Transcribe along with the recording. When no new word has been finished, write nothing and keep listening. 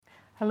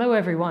Hello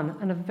everyone,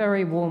 and a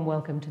very warm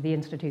welcome to the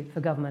Institute for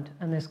Government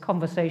and this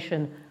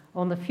conversation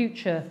on the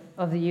future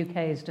of the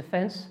UK's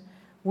defence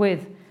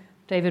with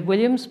David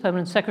Williams,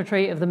 Permanent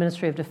Secretary of the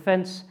Ministry of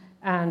Defence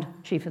and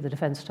Chief of the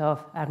Defence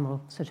Staff,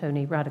 Admiral Sir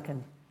Tony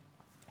Radakin.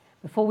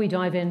 Before we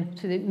dive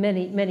into the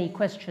many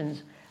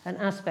questions and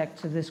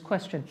aspects of this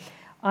question,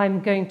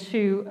 I'm going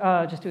to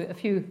just do a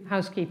few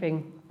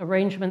housekeeping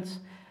arrangements.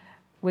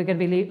 We're going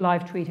to be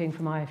live tweeting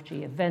from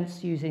IFG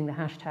events using the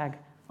hashtag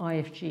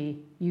IFG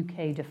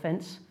UK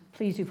Defence.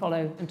 Please do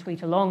follow and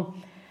tweet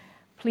along.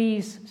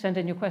 Please send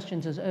in your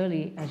questions as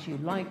early as you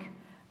like.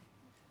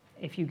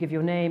 If you give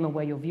your name and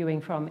where you're viewing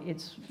from,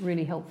 it's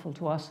really helpful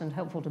to us and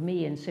helpful to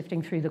me in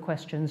sifting through the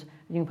questions.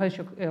 You can post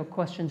your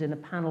questions in the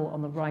panel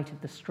on the right of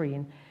the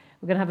screen.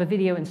 We're going to have a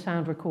video and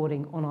sound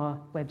recording on our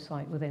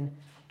website within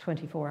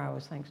 24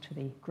 hours, thanks to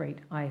the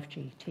great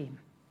IFG team.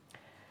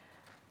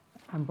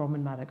 I'm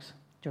Bronwyn Maddox,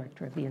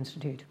 Director of the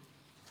Institute.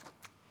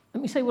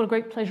 Let me say what a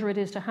great pleasure it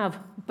is to have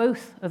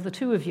both of the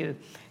two of you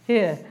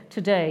here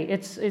today.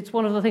 It's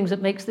one of the things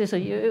that makes this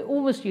a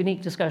almost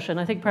unique discussion,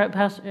 I think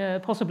perhaps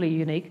possibly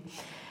unique.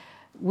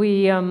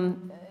 We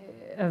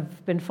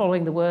have been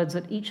following the words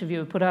that each of you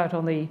have put out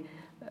on the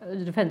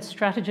defence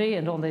strategy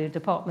and on the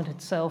department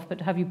itself, but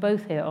to have you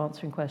both here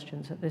answering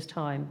questions at this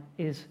time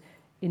is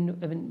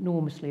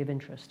enormously of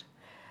interest.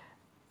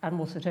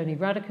 Admiral Sir Tony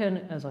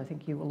Radakin, as I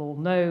think you will all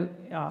know,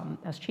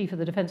 as Chief of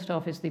the Defence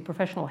Staff, is the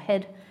professional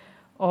head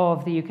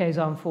of the UK's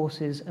armed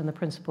forces and the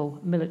principal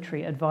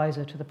military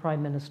advisor to the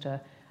Prime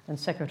Minister and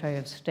Secretary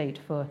of State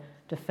for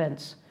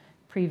Defence.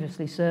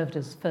 Previously served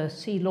as First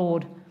Sea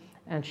Lord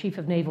and Chief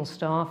of Naval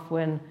Staff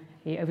when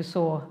he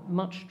oversaw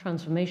much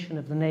transformation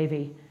of the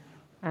Navy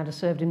and has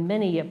served in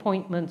many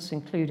appointments,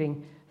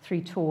 including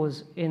 3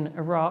 tours in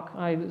Iraq.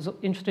 I was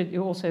interested,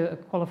 you're also a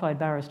qualified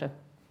barrister.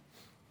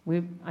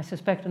 I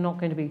suspect, are not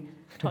going to be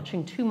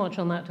touching too much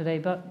on that today,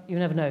 but you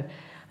never know.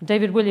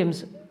 David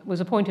Williams was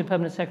appointed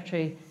Permanent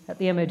Secretary at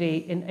the MOD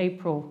in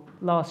April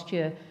last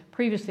year.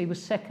 Previously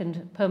was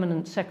second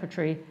Permanent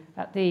Secretary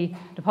at the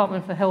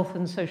Department for Health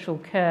and Social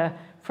Care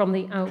from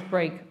the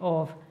outbreak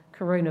of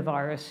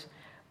coronavirus,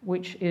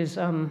 which is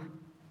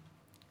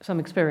some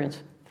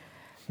experience.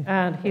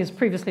 And he has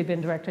previously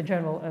been Director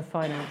General of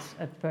Finance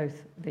at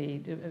both the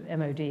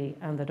MOD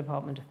and the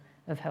Department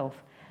of Health.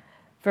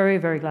 Very,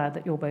 very glad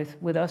that you're both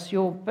with us.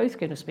 You're both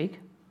going to speak.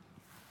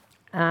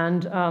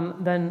 And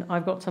then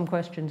I've got some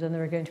questions, and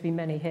there are going to be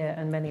many here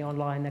and many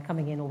online. They're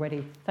coming in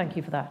already. Thank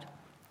you for that.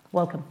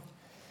 Welcome.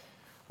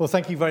 Well,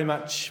 thank you very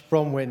much,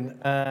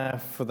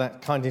 Bronwyn, for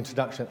that kind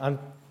introduction. I'm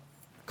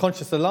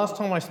conscious the last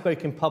time I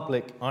spoke in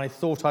public, I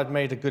thought I'd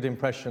made a good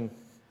impression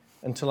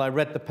until I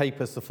read the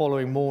papers the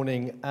following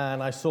morning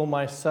and I saw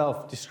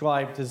myself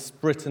described as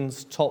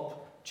Britain's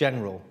top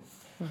general.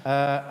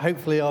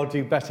 Hopefully I'll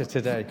do better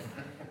today.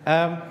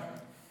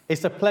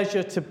 It's a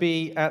pleasure to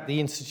be at the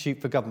Institute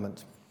for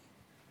Government.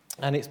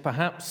 And it's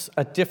perhaps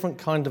a different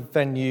kind of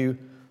venue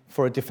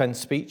for a defence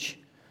speech,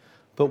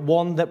 but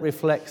one that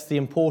reflects the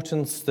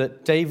importance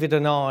that David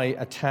and I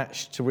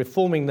attach to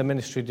reforming the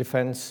Ministry of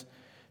Defence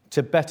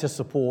to better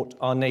support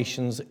our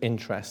nation's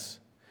interests.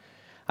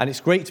 And it's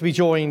great to be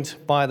joined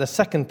by the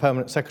second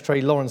Permanent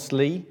Secretary, Lawrence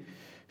Lee,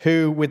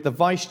 who, with the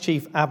Vice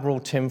Chief Admiral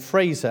Tim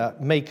Fraser,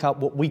 make up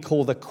what we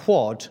call the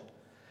Quad.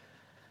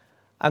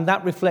 And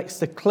that reflects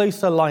the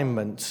close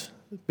alignment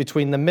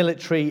between the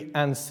military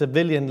and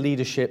civilian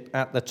leadership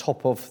at the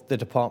top of the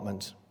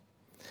department.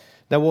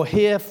 Now, we'll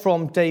hear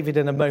from David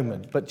in a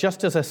moment, but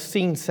just as a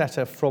scene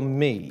setter from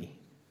me,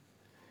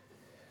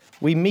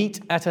 we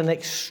meet at an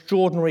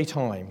extraordinary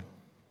time.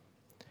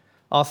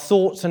 Our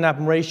thoughts and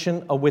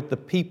admiration are with the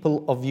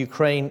people of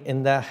Ukraine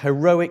in their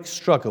heroic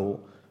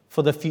struggle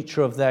for the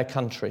future of their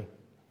country.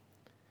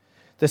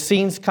 The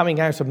scenes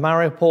coming out of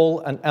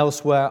Mariupol and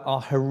elsewhere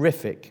are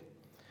horrific,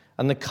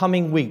 and the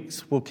coming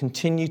weeks will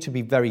continue to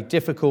be very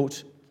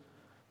difficult,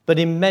 but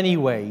in many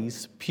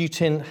ways,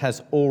 Putin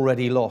has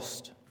already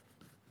lost.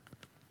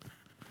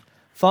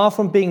 Far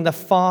from being the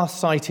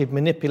far-sighted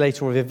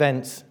manipulator of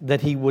events that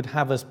he would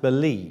have us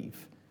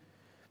believe,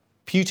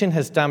 Putin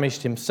has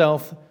damaged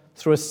himself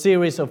through a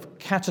series of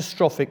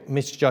catastrophic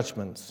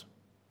misjudgments.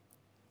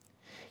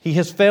 He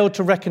has failed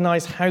to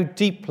recognize how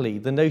deeply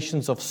the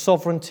notions of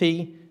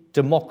sovereignty,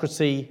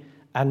 democracy,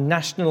 and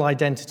national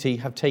identity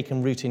have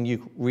taken root in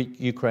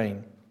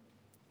Ukraine.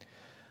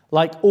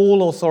 Like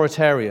all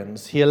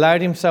authoritarians, he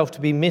allowed himself to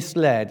be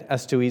misled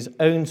as to his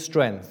own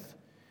strength,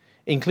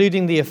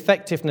 including the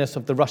effectiveness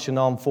of the Russian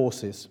armed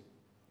forces.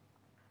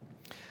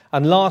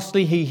 And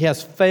lastly, he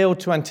has failed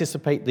to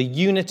anticipate the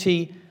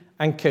unity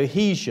and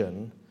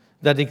cohesion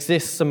that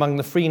exists among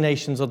the free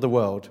nations of the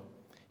world,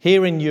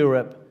 here in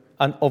Europe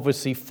and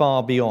obviously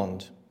far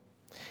beyond.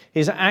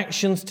 His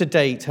actions to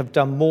date have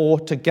done more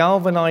to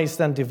galvanize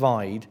than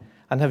divide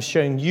and have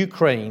shown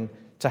Ukraine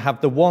to have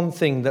the one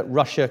thing that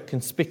Russia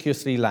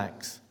conspicuously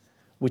lacks,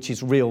 which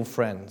is real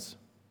friends.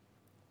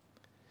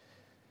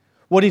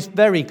 What is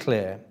very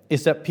clear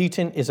is that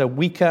Putin is a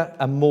weaker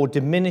and more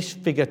diminished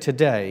figure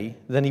today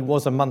than he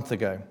was a month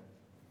ago.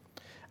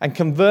 And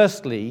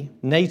conversely,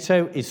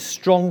 NATO is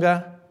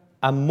stronger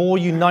and more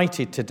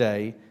united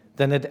today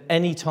than at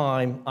any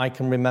time I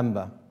can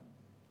remember.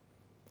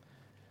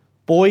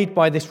 Buoyed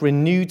by this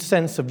renewed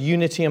sense of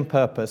unity and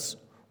purpose,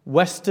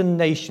 Western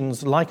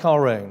nations like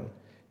our own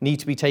need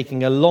to be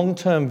taking a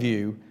long-term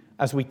view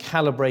as we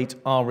calibrate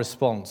our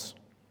response.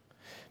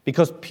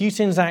 Because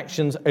Putin's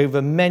actions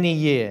over many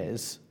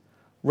years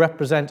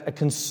represent a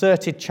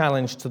concerted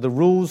challenge to the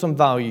rules and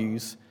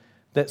values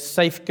that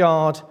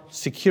safeguard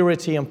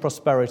security and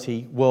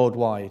prosperity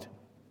worldwide.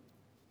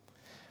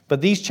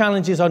 But these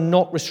challenges are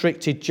not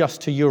restricted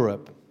just to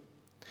Europe.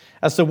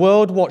 As the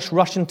world watched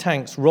Russian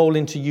tanks roll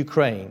into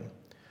Ukraine,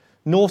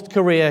 North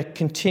Korea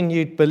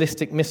continued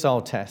ballistic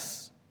missile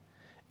tests,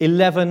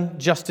 11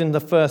 just in the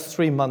first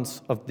 3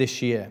 months of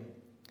this year.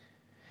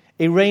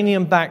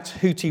 Iranian-backed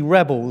Houthi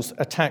rebels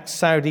attacked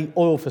Saudi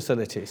oil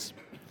facilities,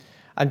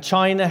 and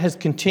China has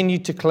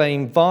continued to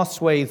claim vast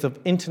swathes of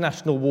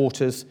international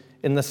waters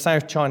in the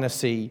South China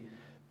Sea,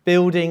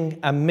 building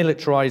and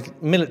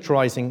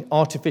militarizing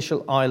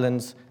artificial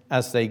islands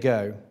as they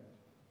go.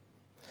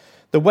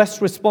 The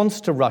West's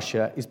response to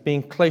Russia is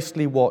being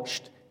closely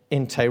watched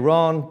in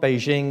Tehran,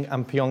 Beijing,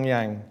 and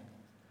Pyongyang,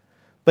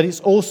 but it's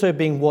also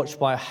being watched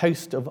by a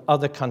host of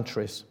other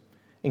countries,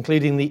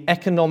 including the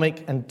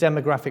economic and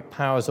demographic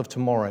powers of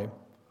tomorrow,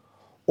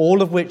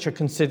 all of which are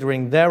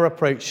considering their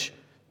approach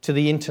to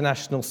the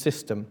international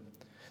system.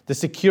 The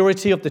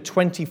security of the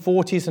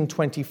 2040s and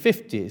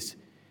 2050s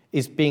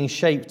is being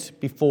shaped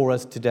before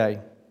us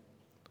today.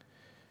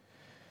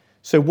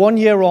 So 1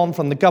 year on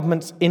from the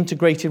government's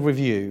integrated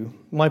review,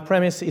 my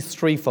premise is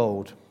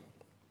threefold.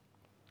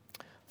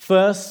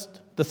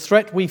 First, the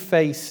threat we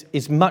face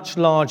is much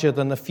larger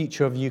than the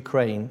future of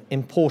Ukraine,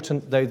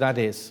 important though that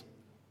is.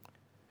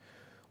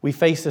 We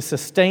face a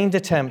sustained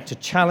attempt to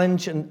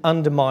challenge and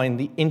undermine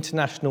the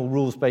international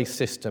rules-based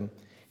system,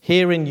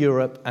 here in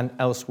Europe and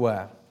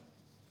elsewhere.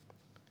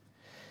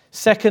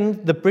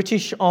 Second, the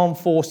British Armed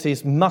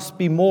Forces must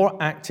be more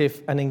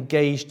active and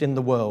engaged in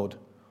the world,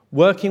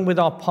 working with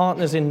our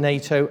partners in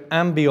NATO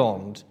and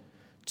beyond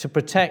to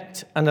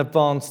protect and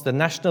advance the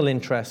national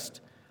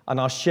interest and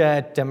our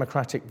shared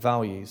democratic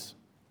values.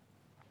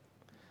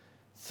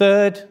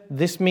 Third,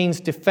 this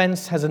means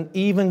defence has an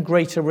even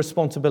greater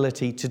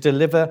responsibility to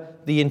deliver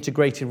the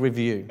integrated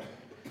review,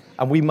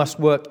 and we must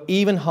work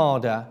even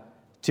harder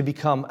to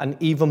become an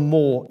even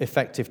more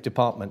effective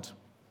department.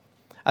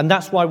 And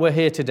that's why we're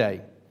here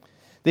today.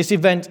 This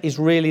event is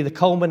really the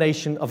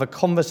culmination of a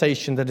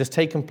conversation that has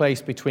taken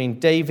place between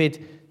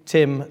David,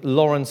 Tim,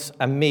 Lawrence,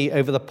 and me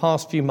over the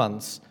past few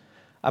months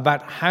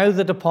about how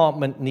the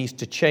department needs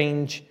to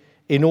change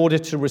in order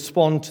to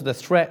respond to the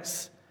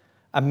threats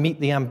and meet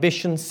the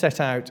ambitions set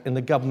out in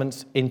the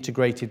government's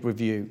integrated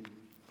review.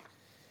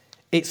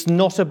 It's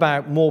not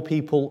about more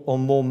people or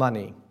more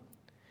money.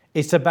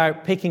 It's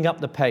about picking up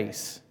the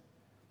pace,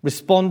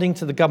 responding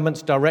to the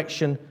government's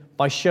direction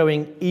by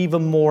showing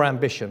even more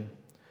ambition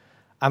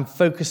and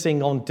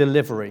focusing on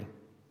delivery.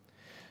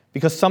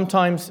 Because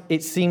sometimes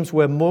it seems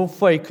we're more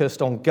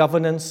focused on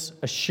governance,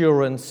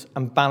 assurance,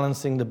 and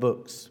balancing the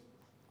books.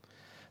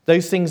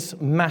 Those things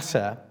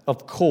matter,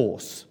 of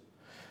course,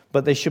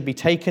 but they should be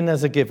taken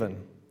as a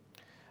given,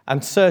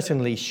 and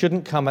certainly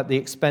shouldn't come at the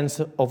expense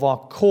of our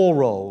core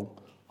role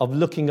of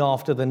looking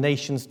after the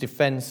nation's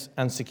defence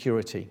and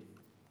security.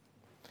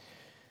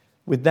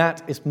 With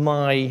that, it's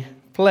my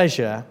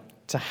pleasure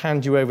to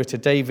hand you over to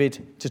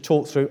David to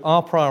talk through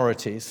our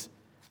priorities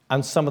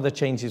and some of the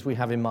changes we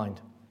have in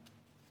mind.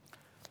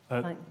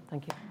 Thank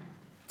you.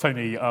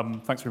 Tony,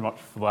 thanks very much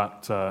for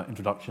that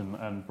introduction,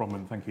 and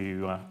Bronwyn, thank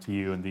you to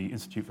you and the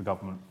Institute for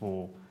Government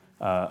for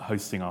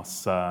hosting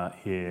us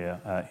here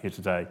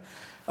today.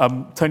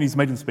 Tony's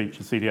maiden speech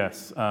at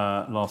CDS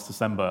last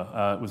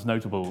December was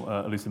notable,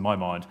 at least in my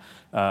mind,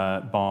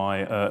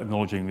 by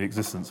acknowledging the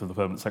existence of the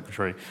Permanent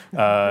Secretary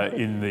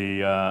in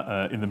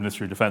the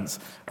Ministry of Defence.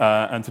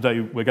 And today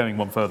we're going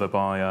one further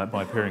by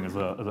appearing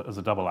as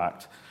a double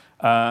act.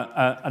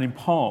 And in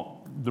part,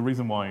 the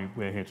reason why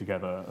we're here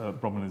together,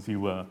 Bronwyn, as you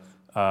were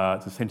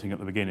just hinting at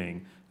the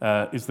beginning,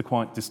 is the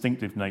quite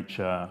distinctive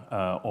nature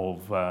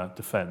of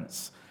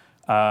defence.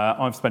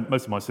 I've spent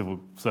most of my civil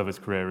service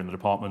career in the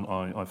department.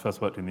 I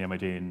first worked in the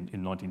MOD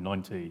in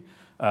 1990,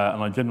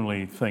 and I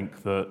generally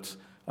think that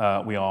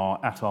we are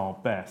at our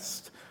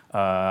best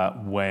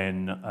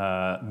when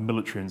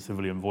military and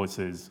civilian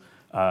voices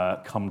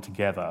come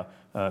together,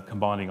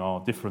 combining our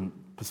different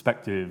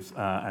perspectives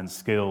and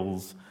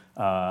skills,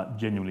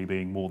 genuinely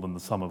being more than the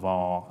sum of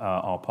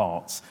our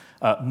parts,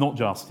 not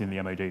just in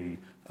the MOD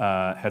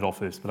head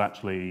office, but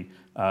actually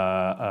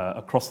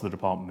across the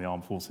Department of the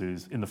Armed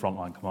Forces, in the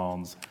frontline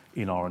commands,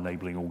 in our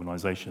enabling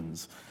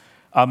organisations.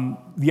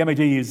 The MOD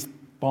is,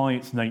 by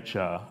its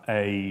nature,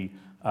 a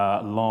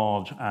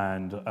large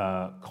and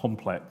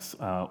complex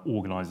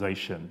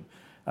organisation.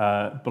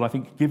 But I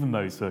think given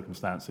those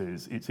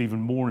circumstances, it's even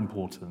more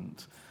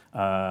important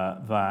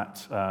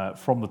that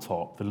from the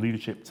top, the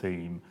leadership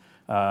team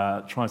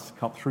tries to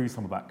cut through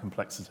some of that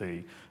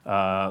complexity,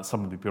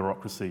 some of the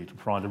bureaucracy, to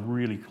provide a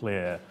really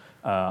clear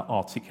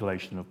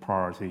articulation of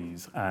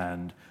priorities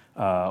and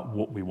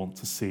what we want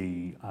to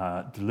see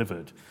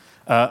delivered.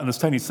 And as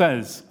Tony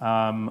says,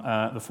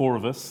 the four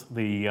of us,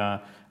 the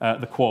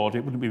Quad,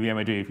 it wouldn't be the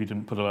MOD if you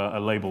didn't put a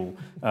label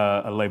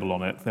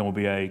on it. There will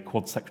be a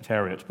Quad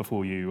Secretariat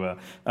before you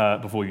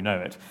know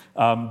it.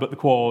 But the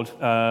Quad,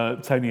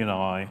 Tony and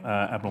I,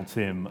 Admiral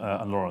Tim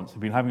and Lawrence,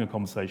 have been having a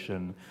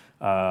conversation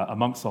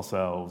amongst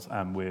ourselves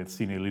and with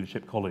senior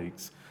leadership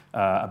colleagues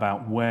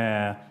about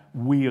where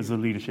we as a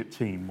leadership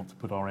team want to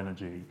put our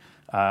energy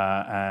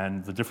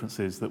and the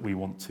differences that we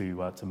want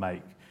to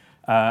make.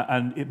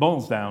 And it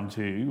boils down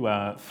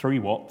to 3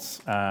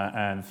 whats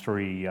and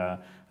 3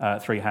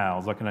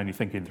 hows. I can only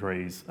think in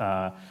threes.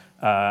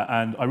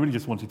 And I really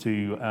just wanted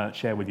to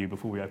share with you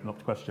before we open up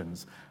to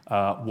questions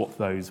what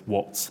those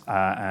whats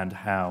and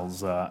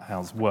hows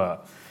were.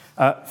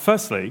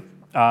 Firstly,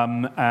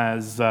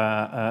 as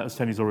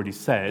Tony's already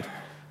said,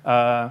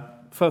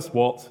 first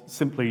what,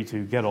 simply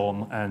to get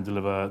on and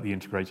deliver the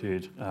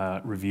integrated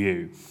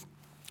review.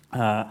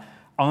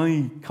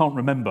 I can't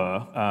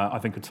remember, I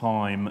think, a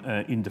time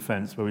in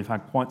defence where we've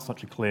had quite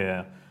such a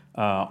clear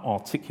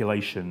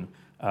articulation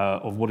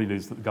of what it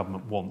is that the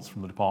government wants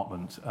from the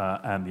department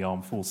and the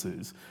armed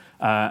forces,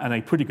 and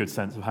a pretty good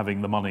sense of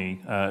having the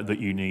money that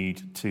you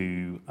need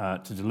to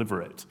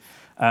deliver it.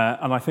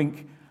 And I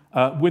think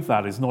with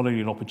that is not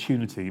only an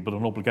opportunity but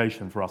an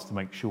obligation for us to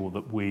make sure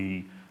that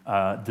we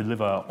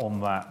deliver on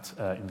that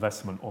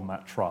investment, on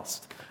that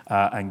trust,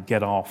 and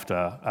get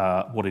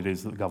after what it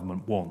is that the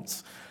government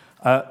wants.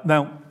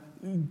 Now,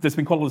 there's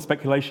been quite a lot of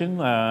speculation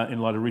in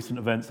light of recent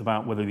events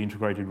about whether the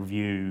integrated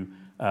review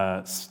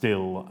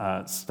still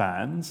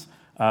stands.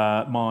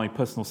 My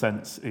personal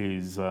sense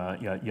is,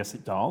 yes,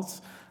 it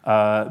does.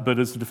 But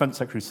as the Defence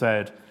Secretary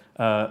said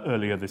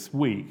earlier this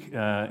week,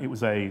 it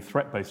was a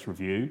threat-based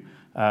review.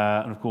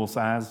 And of course,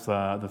 as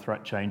the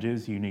threat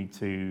changes, you need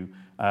to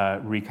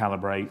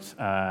recalibrate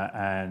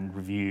and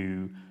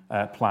review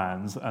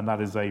plans. And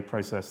that is a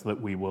process that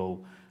we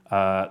will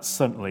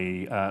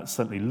certainly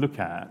look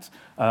at.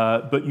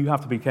 But you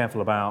have to be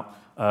careful about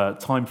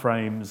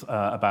timeframes,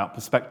 about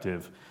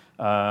perspective.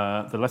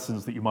 The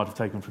lessons that you might have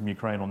taken from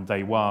Ukraine on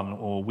day one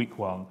or week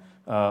one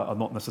are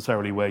not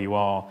necessarily where you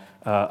are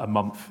a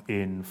month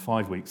in,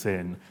 5 weeks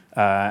in,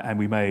 and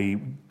we may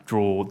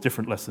draw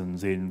different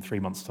lessons in 3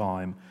 months'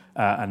 time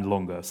and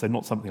longer. So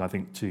not something I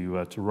think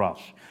to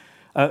rush.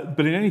 But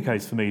in any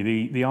case, for me,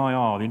 the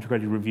IR, the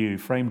integrated review,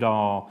 framed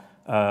our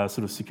sort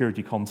of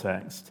security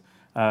context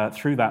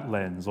through that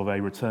lens of a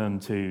return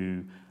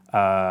to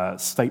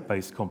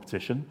state-based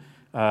competition.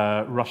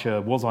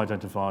 Russia was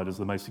identified as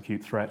the most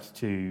acute threat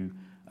to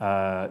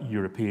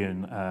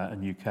European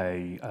and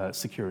UK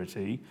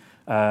security,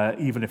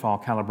 even if our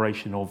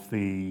calibration of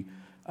the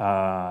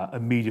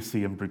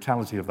immediacy and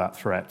brutality of that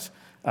threat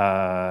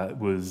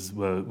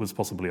was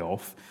possibly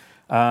off.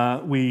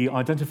 We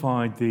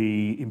identified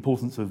the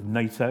importance of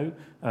NATO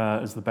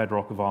as the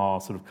bedrock of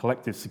our sort of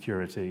collective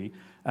security,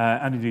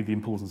 and indeed the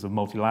importance of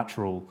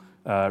multilateral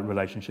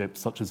relationships,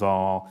 such as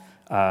our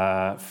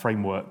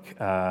framework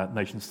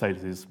nation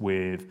statuses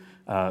with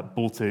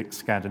Baltic,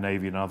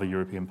 Scandinavian, and other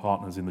European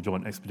partners in the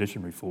Joint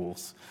Expeditionary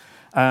Force.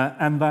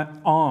 And that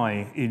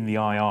I in the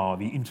IR,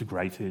 the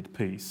integrated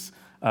piece,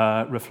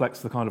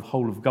 reflects the kind of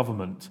whole of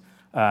government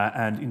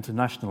and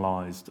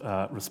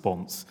internationalised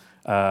response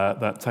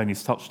that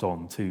Tony's touched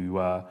on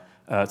to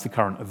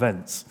current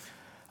events.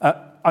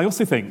 I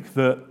also think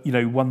that,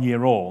 1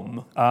 year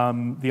on,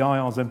 the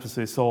IR's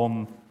emphasis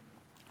on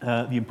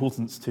the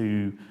importance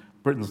to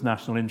Britain's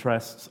national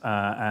interests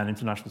and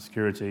international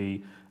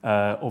security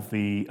of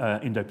the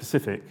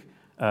Indo-Pacific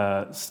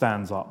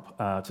stands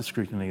up to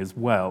scrutiny as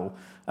well.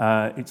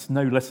 It's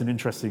no less an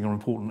interesting or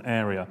important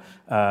area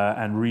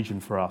and region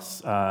for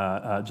us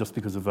just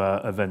because of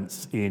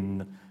events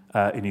in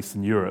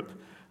Eastern Europe.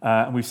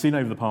 And we've seen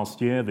over the past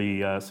year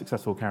the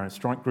successful Carrier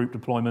Strike Group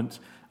deployment.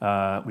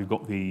 We've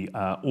got the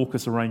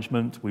AUKUS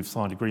arrangement. We've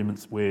signed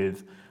agreements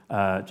with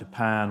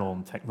Japan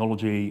on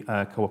technology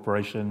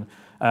cooperation.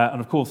 And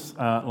of course,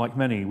 like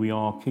many, we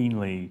are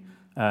keenly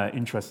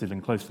interested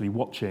and closely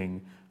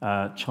watching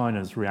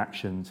China's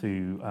reaction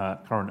to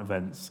current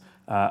events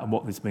and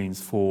what this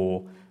means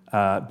for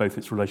both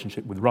its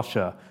relationship with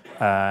Russia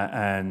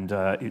and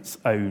its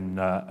own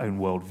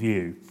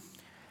worldview.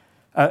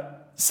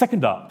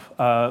 Second up,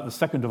 the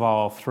second of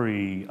our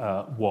 3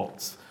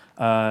 whats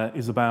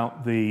is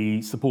about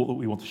the support that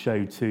we want to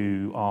show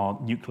to our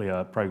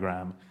nuclear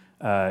programme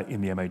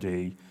in the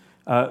MOD.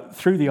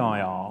 Through the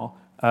IR,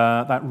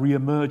 that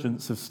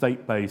re-emergence of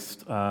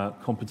state-based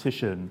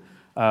competition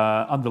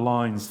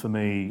underlines for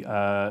me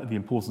the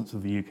importance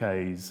of the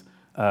UK's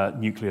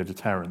nuclear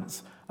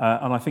deterrence.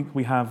 And I think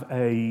we have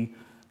a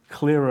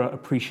clearer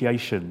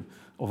appreciation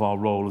of our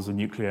role as a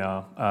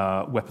nuclear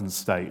weapons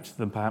state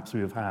than perhaps we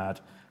have had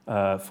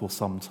for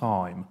some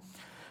time.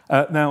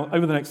 Now,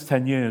 over the next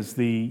 10 years,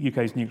 the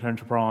UK's nuclear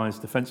enterprise,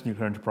 defence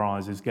nuclear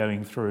enterprise, is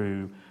going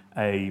through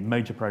a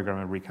major programme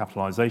of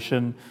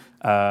recapitalisation.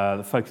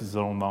 The focus is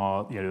on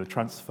our, the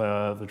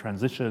transfer, the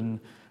transition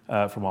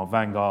from our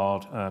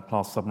Vanguard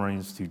class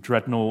submarines to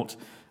Dreadnought,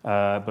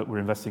 but we're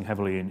investing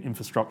heavily in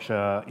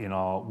infrastructure, in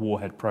our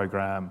warhead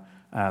program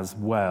as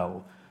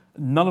well.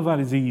 None of that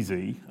is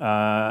easy.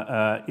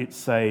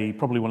 It's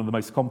probably one of the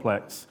most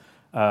complex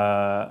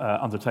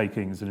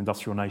undertakings an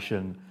industrial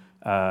nation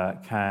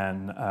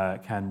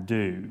can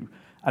do.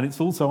 And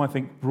it's also, I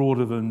think,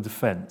 broader than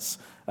defence.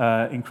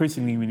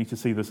 Increasingly, we need to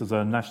see this as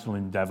a national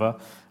endeavour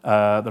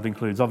that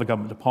includes other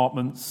government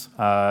departments,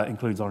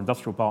 includes our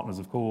industrial partners,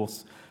 of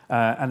course,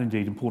 and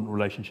indeed important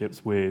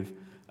relationships with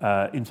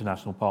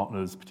international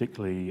partners,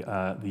 particularly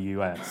the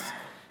US.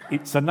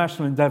 It's a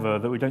national endeavour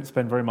that we don't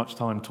spend very much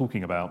time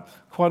talking about,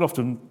 quite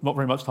often not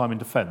very much time in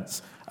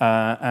defence,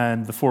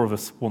 and the four of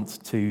us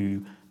want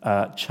to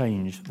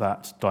change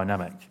that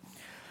dynamic.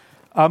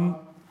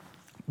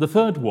 The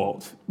third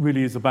what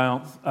really is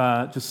about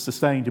just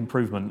sustained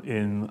improvement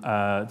in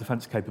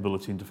defence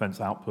capability and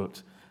defence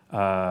output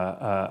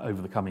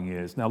over the coming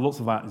years. Now, lots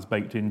of that is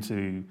baked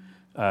into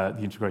the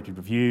integrated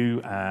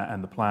review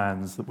and the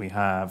plans that we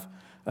have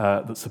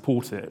that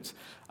support it.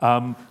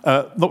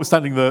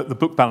 Notwithstanding the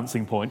book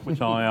balancing point,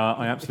 which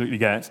I absolutely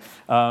get,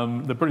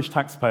 the British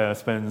taxpayer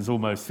spends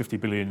almost £50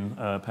 billion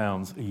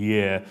a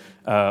year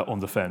on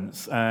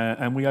defence,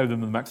 and we owe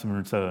them the maximum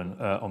return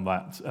on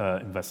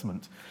that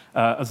investment.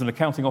 As an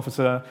accounting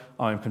officer,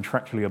 I am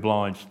contractually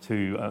obliged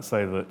to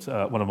say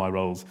that one of my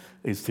roles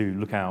is to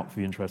look out for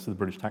the interests of the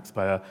British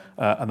taxpayer,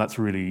 and that's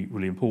really,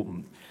 really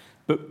important.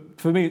 But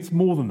for me, it's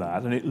more than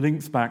that, and it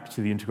links back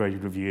to the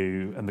integrated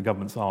review and the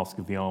government's ask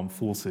of the armed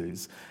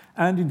forces,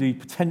 and indeed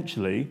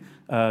potentially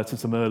to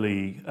some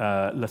early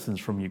lessons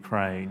from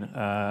Ukraine,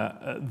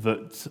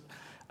 that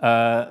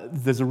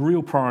there's a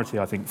real priority,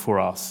 I think, for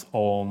us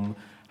on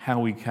how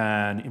we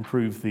can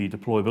improve the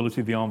deployability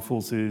of the armed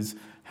forces,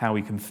 how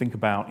we can think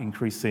about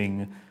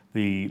increasing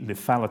the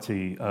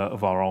lethality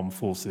of our armed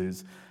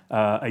forces,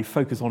 a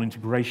focus on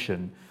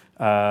integration,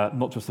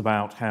 not just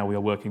about how we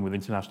are working with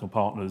international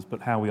partners,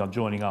 but how we are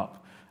joining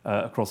up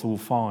across all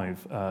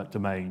five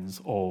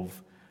domains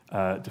of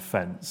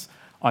defence.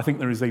 I think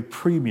there is a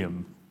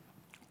premium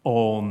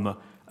on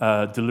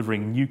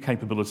delivering new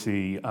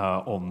capability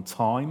on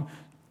time.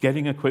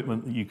 Getting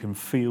equipment that you can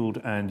field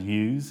and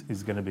use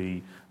is going to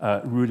be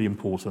really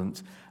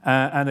important,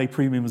 and a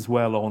premium as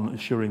well on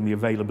assuring the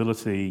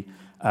availability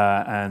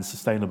and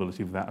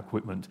sustainability of that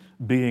equipment,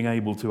 being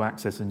able to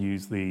access and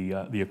use the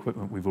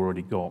equipment we've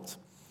already got.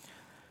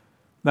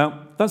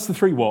 Now, that's the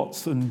three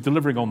whats, and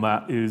delivering on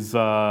that is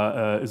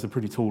a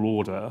pretty tall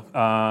order.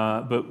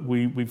 But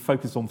we've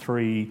focused on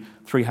three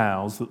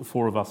hows that the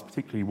four of us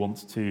particularly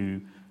want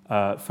to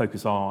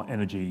focus our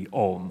energy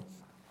on.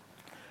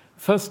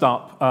 First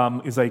up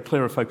is a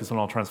clearer focus on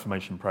our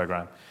transformation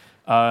programme.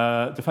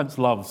 Defence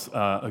loves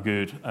a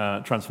good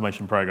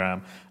transformation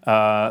programme,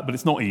 but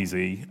it's not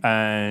easy,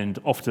 and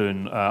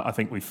often I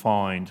think we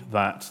find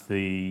that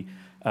the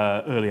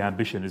early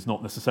ambition is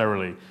not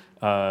necessarily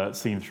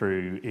seen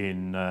through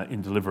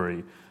in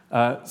delivery.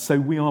 So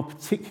we are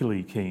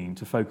particularly keen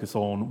to focus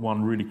on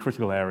one really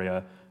critical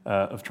area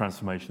of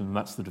transformation, and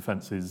that's the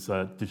Defence's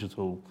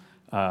digital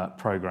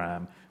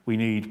programme. We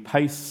need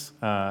pace,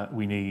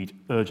 we need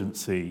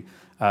urgency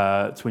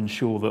to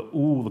ensure that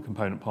all the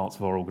component parts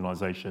of our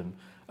organisation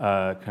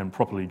can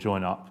properly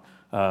join up,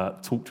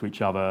 talk to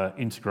each other,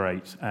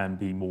 integrate, and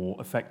be more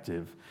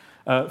effective.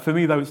 For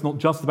me, though, it's not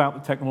just about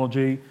the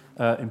technology,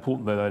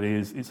 important though that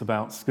is, it's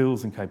about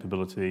skills and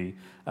capability,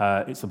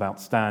 it's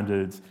about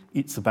standards,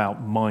 it's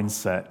about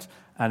mindset,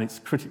 and it's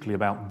critically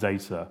about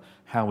data,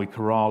 how we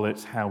corral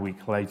it, how we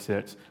collate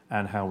it,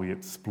 and how we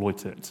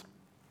exploit it.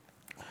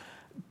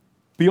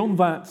 Beyond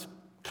that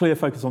clear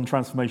focus on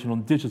transformation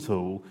on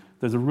digital,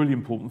 there's a really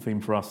important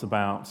theme for us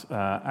about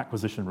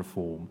acquisition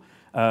reform.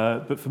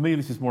 But for me,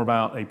 this is more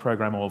about a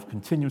programme of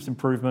continuous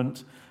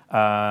improvement,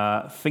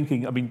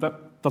 thinking, I mean,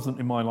 that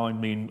doesn't in my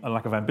line mean a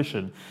lack of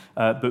ambition,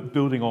 but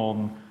building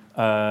on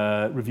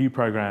review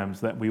programmes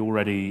that we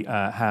already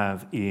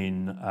have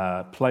in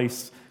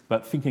place,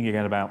 but thinking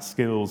again about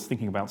skills,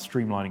 thinking about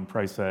streamlining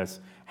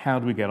process, how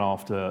do we get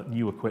after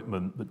new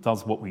equipment that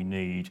does what we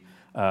need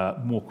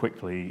more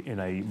quickly in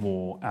a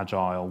more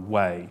agile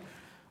way.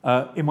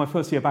 In my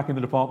first year back in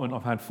the department,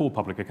 I've had 4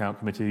 public account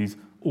committees.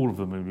 All of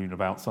them have been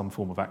about some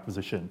form of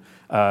acquisition,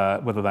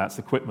 whether that's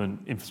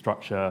equipment,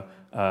 infrastructure,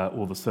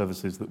 or the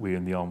services that we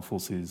in the armed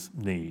forces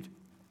need.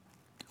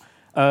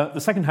 The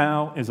second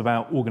how is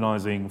about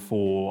organising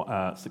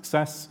for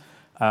success.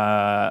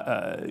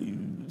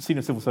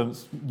 Senior civil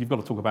servants, you've got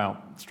to talk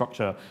about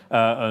structure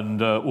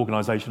and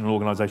organisation and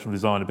organisational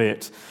design a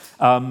bit.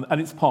 And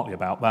it's partly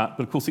about that,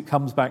 but of course it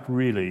comes back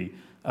really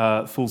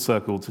full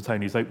circle to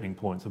Tony's opening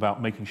points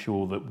about making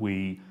sure that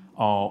we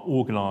are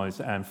organised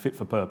and fit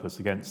for purpose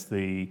against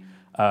the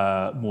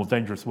more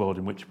dangerous world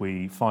in which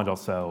we find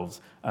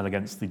ourselves and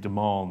against the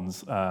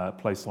demands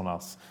placed on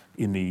us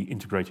in the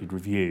integrated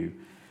review.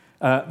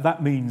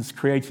 That means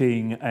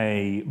creating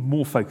a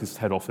more focused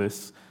head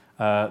office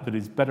that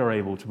is better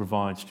able to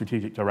provide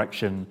strategic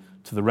direction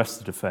to the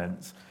rest of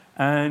defence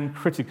and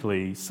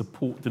critically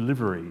support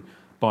delivery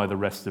by the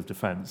rest of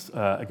defence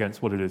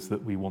against what it is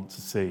that we want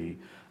to see.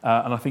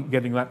 And I think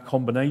getting that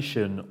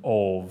combination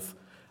of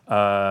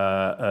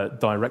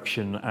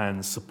direction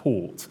and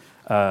support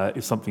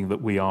is something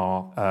that we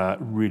are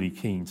really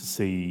keen to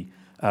see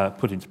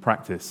put into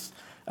practice.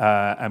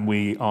 And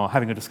we are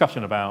having a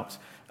discussion about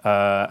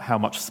how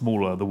much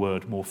smaller the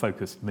word more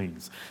focused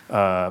means.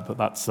 But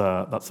that's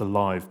a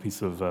live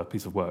piece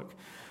of work.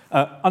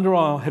 Under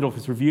our head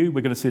office review,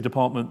 we're going to see a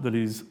department that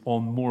is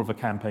on more of a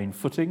campaign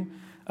footing.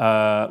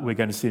 We're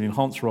going to see an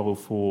enhanced role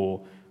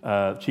for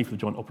Chief of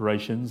Joint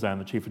Operations and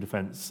the Chief of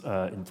Defence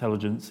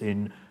Intelligence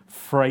in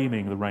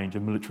framing the range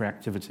of military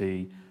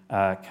activity,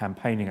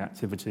 campaigning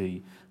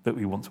activity that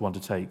we want to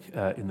undertake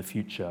in the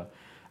future.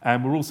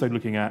 And we're also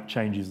looking at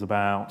changes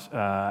about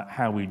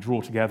how we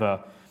draw together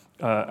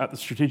at the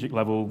strategic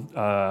level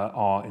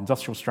our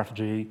industrial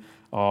strategy,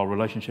 our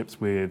relationships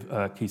with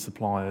key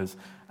suppliers,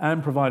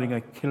 and providing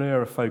a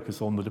clearer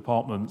focus on the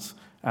department's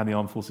and the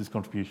armed forces'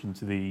 contribution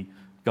to the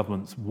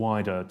government's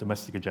wider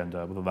domestic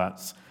agenda, whether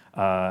that's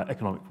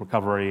economic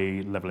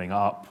recovery, levelling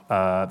up,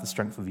 the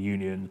strength of the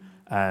union,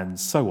 and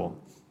so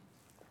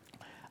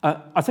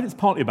on. I said it's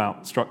partly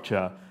about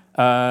structure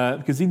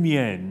because in the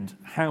end,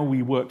 how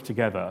we work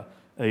together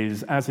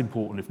is as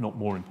important, if not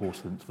more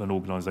important, than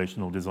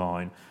organisational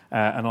design.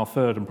 And our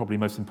third and probably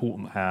most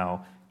important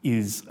how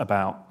is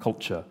about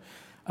culture.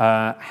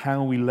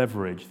 How we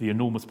leverage the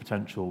enormous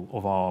potential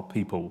of our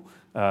people,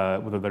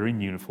 whether they're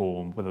in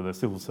uniform, whether they're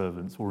civil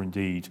servants, or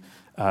indeed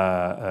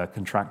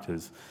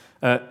contractors.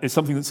 It's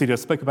something that CDS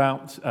spoke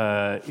about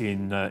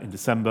in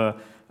December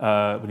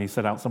when he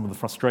set out some of the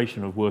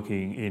frustration of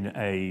working in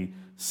a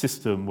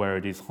system where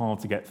it is hard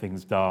to get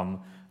things done,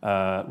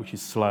 which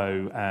is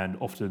slow and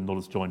often not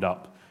as joined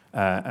up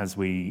as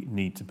we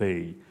need to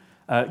be.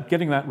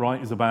 Getting that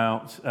right is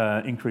about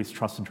increased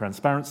trust and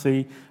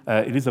transparency.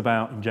 It is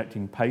about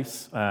injecting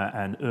pace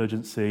and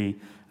urgency.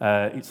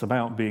 It's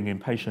about being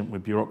impatient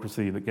with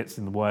bureaucracy that gets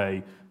in the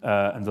way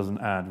and doesn't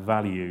add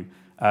value.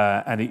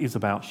 And it is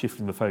about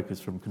shifting the focus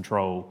from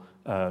control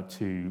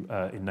to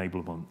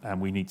enablement. And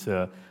we need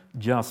to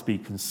just be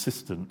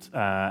consistent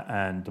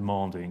and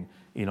demanding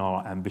in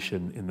our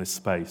ambition in this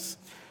space.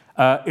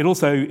 It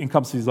also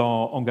encompasses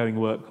our ongoing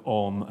work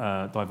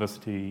on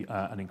diversity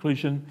and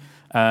inclusion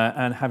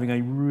and having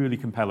a really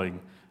compelling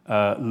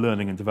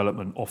learning and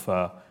development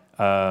offer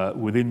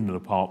within the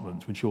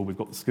department to ensure we've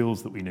got the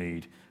skills that we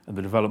need and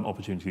the development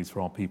opportunities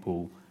for our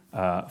people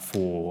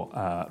for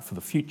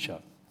the future.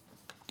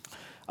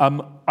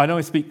 I know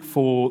I speak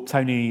for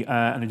Tony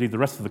and indeed the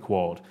rest of the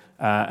Quad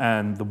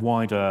and the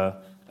wider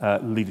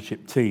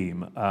leadership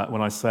team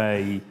when I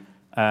say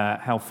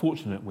how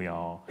fortunate we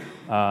are,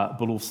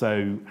 but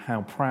also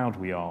how proud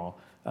we are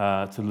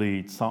to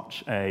lead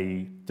such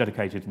a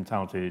dedicated and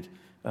talented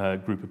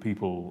group of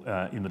people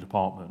in the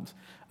department.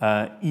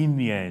 In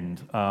the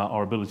end,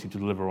 our ability to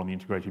deliver on the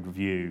integrated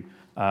review,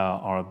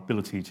 our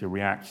ability to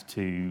react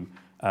to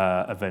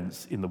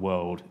events in the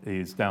world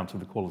is down to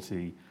the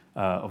quality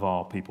of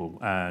our people,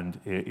 and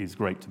it is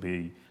great to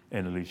be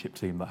in a leadership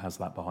team that has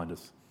that behind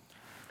us.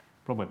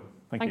 Bronwyn,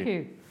 thank you. Thank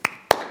you.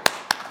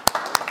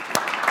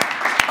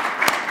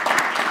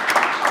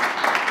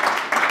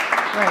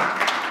 Great.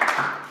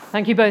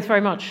 Thank you both very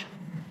much.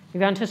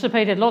 You've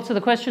anticipated lots of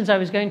the questions I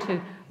was going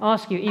to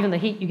ask you, even the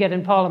heat you get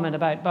in Parliament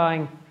about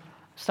buying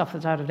stuff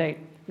that's out of date.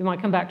 We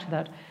might come back to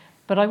that.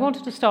 But I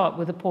wanted to start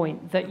with the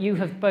point that you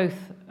have both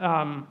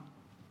been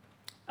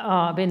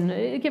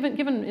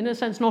given, in a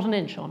sense, not an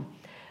inch on,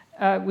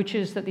 which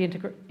is that the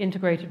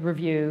integrated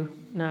review,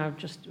 now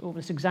just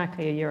almost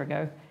exactly a year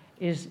ago,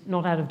 is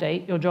not out of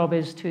date. Your job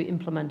is to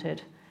implement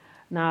it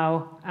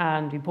now,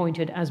 and you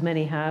pointed, as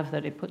many have,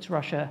 that it puts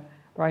Russia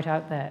right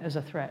out there as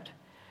a threat.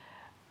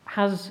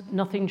 Has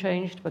nothing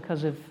changed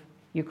because of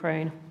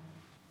Ukraine?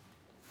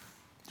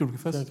 Do you want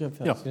to go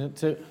first?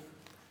 Yeah.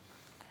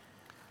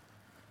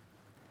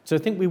 So I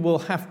think we will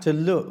have to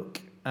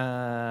look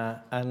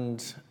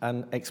and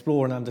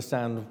explore and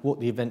understand what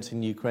the events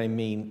in Ukraine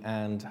mean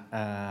and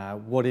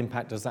what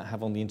impact does that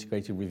have on the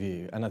integrated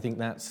review. And I think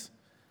that's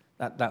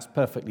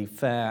perfectly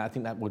fair. I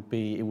think it would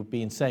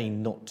be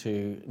insane not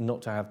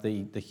to have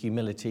the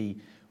humility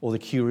or the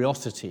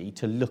curiosity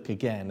to look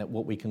again at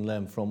what we can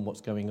learn from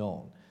what's going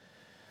on.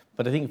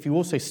 But I think if you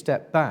also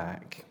step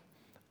back,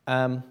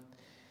 the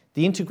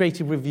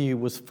integrated review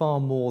was far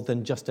more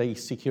than just a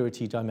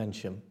security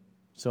dimension.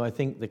 So I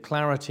think the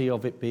clarity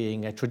of it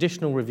being a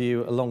traditional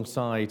review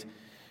alongside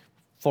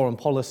foreign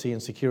policy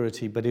and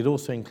security, but it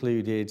also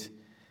included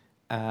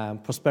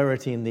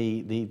prosperity in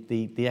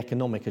the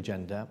economic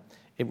agenda.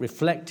 It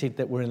reflected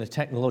that we're in a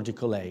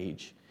technological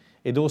age.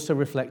 It also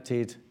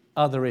reflected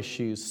other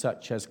issues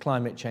such as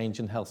climate change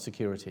and health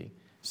security.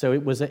 So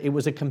it was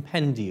a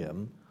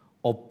compendium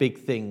of big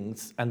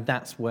things, and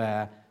that's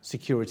where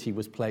security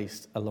was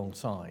placed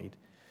alongside.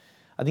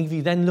 I think if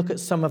you then look at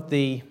some of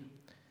the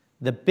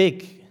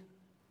big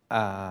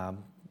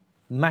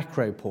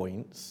macro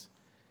points,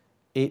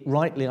 it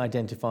rightly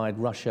identified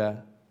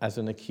Russia as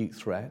an acute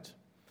threat.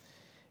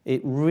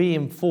 it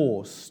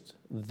reinforced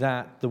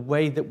that the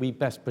way that we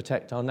best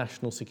protect our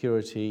national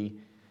security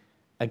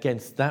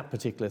against that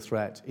particular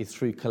threat is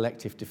through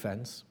collective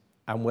defence,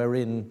 and we're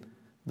in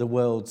the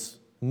world's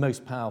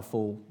most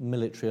powerful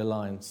military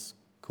alliance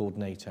called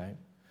NATO.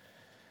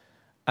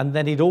 And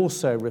then it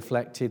also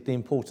reflected the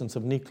importance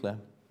of nuclear.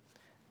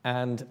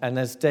 And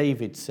as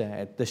David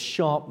said, the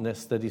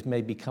sharpness that is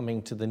maybe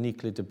coming to the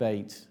nuclear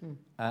debate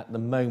at the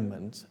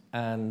moment,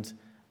 and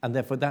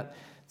therefore that,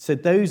 so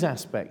those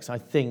aspects I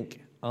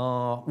think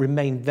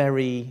remain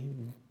very,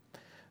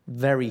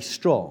 very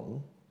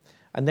strong.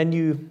 And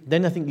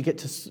then I think you get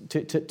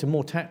to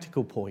more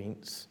tactical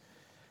points,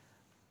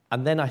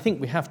 and then I think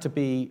we have to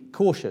be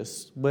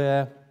cautious.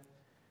 We're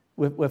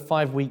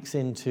 5 weeks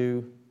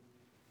into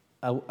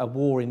a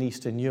war in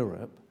Eastern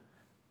Europe,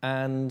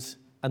 and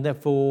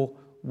therefore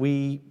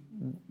we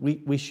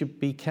should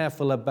be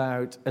careful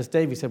about, as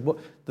David said, what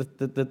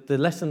the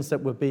lessons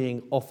that were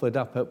being offered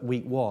up at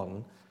week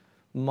 1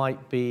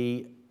 might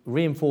be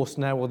reinforced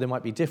now, or they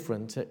might be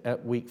different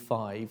at week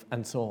 5,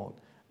 and so on.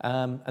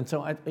 And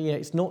so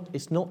it's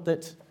not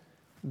that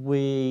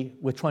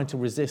we're trying to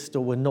resist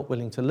or we're not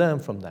willing to learn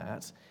from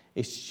that.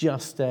 It's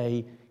just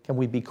can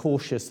we be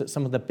cautious that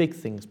some of the big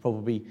things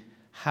probably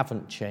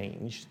haven't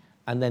changed,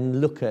 and then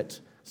look at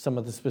some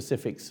of the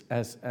specifics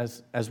as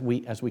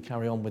we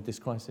carry on with this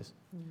crisis.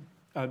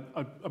 I mean,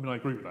 I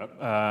agree with that,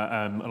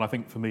 and I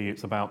think for me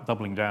it's about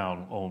doubling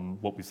down on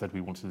what we said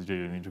we wanted to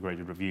do in the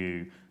integrated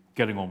review,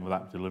 getting on with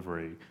that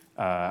delivery,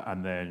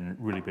 and then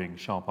really being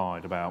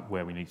sharp-eyed about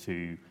where we need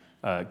to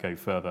go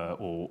further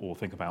or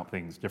think about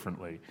things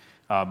differently.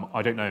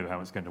 I don't know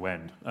how it's going to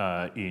end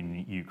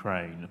in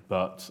Ukraine,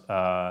 but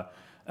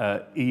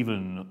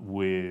even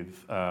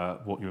with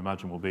what you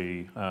imagine will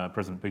be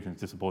President Putin's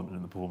disappointment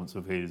in the performance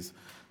of his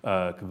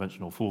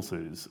conventional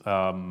forces,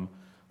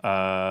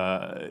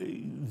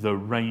 the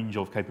range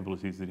of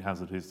capabilities that he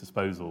has at his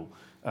disposal,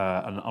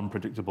 an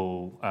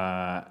unpredictable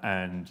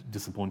and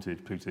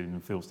disappointed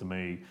Putin feels to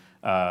me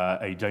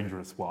a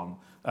dangerous one.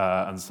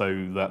 And so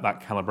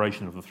that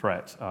calibration of the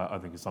threat, I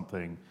think, is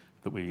something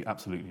that we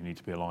absolutely need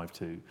to be alive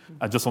to.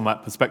 And just on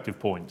that perspective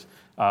point,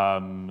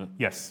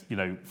 yes,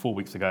 4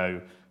 weeks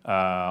ago,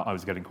 I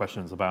was getting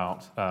questions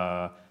about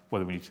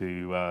whether we need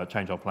to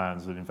change our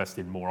plans and invest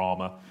in more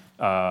armour.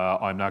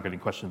 I'm now getting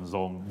questions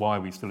on why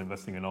are we still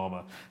investing in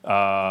armour,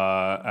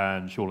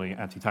 and surely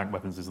anti-tank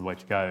weapons is the way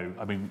to go.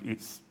 I mean,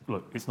 it's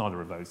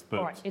neither of those. But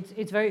all right,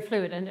 it's very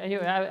fluid, and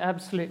you're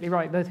absolutely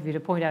right, both of you, to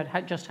point out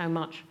just how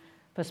much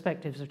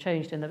perspectives have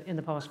changed in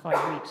the past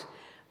 5 weeks.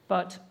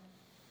 But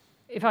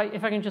if I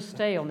can just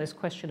stay on this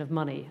question of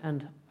money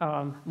and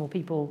more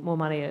people, more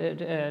money.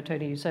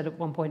 Tony, you said at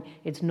one point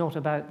it's not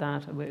about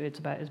that; it's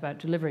about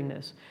delivering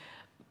this.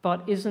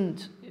 But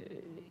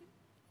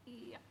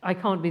I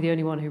can't be the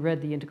only one who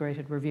read the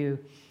integrated review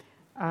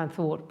and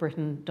thought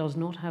Britain does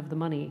not have the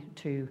money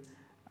to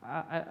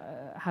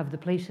have the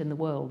place in the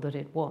world that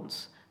it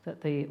wants,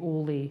 that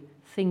all the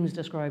things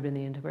described in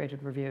the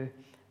integrated review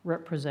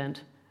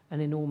represent an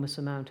enormous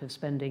amount of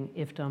spending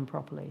if done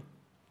properly.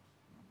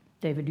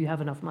 David, do you have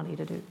enough money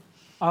to do?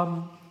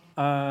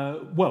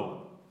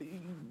 Well,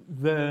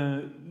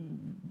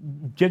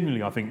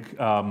 genuinely, I think,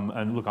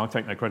 and look, I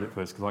take no credit for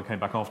this because I came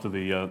back after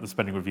the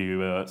spending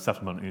review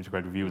settlement and the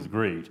integrated review was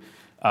agreed.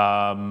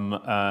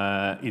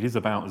 It is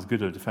about as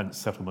good a defence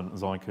settlement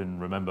as I can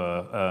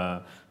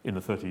remember in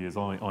the 30 years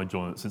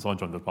since I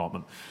joined the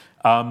department.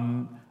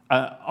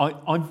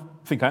 I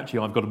think actually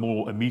I've got a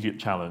more immediate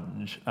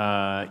challenge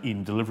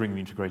in delivering the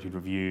integrated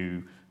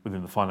review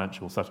within the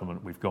financial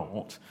settlement we've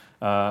got,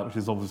 which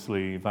is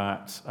obviously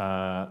that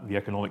the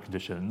economic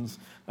conditions,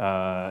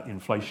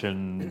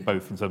 inflation,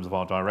 both in terms of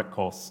our direct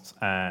costs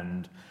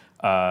and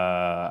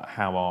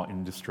how our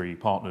industry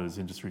partners,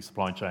 industry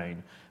supply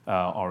chain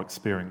are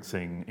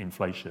experiencing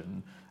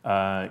inflation,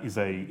 is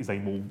a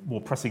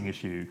more pressing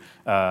issue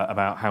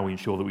about how we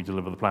ensure that we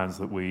deliver the plans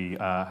that we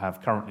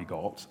have currently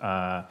got,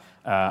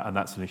 and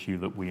that's an issue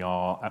that we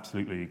are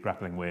absolutely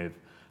grappling with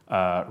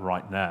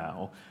right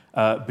now.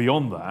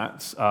 Beyond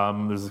that,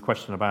 there's a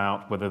question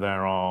about whether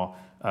there are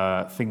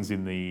things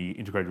in the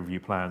integrated review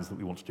plans that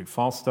we want to do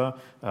faster.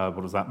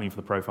 What does that mean for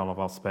the profile of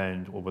our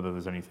spend, or whether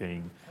there's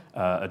anything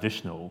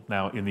additional?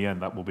 Now, in the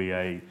end, that will be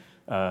a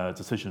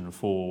decision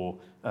for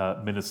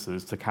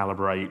ministers to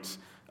calibrate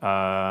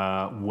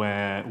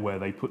where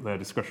they put their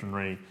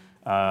discretionary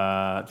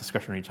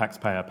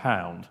taxpayer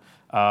pound.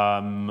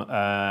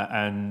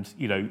 And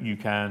you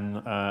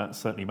can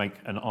certainly make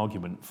an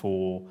argument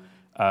for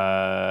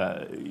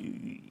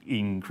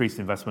increased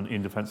investment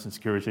in defence and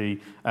security,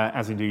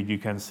 as indeed you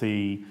can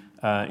see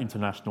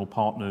international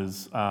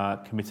partners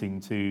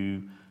committing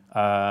to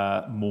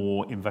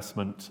more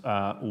investment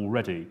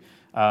already.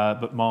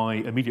 But my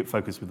immediate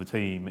focus with the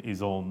team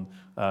is on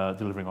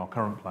delivering our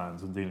current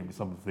plans and dealing with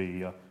some of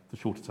the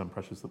shorter-term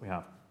pressures that we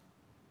have.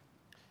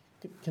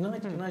 Can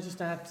I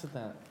just add to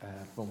that,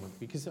 Bronwyn?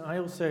 Because I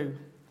also,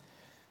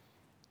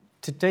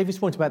 to David's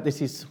point about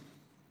this, is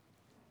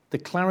the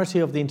clarity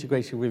of the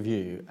integrated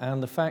review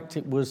and the fact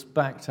it was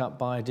backed up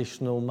by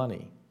additional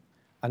money.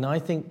 And I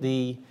think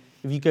if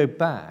you go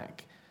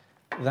back,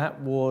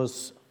 that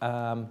was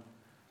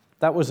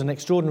an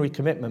extraordinary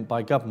commitment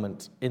by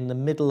government in the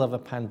middle of a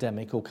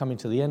pandemic or coming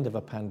to the end of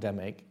a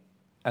pandemic,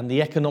 and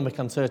the economic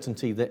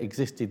uncertainty that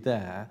existed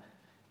there,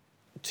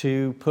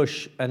 to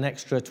push an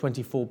extra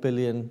 24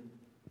 billion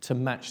to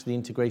match the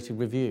integrated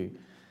review.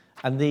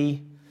 And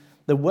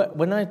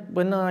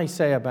when I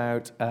say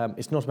about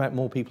it's not about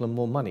more people and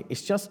more money,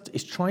 it's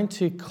trying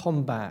to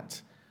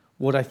combat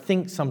what I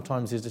think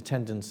sometimes is a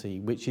tendency,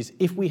 which is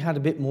if we had a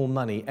bit more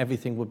money,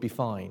 everything would be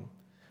fine.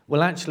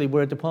 Well, actually,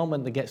 we're a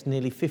department that gets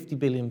nearly £50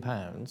 billion,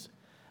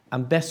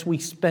 and best we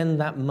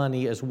spend that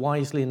money as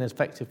wisely and as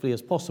effectively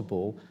as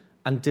possible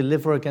and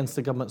deliver against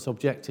the government's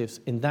objectives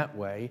in that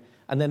way,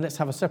 and then let's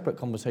have a separate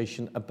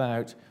conversation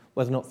about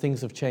whether or not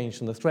things have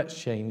changed and the threats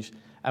changed,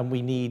 and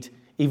we need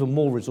even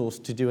more resource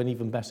to do an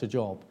even better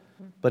job.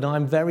 But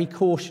I'm very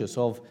cautious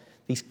of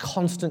these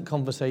constant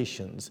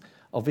conversations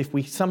of if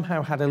we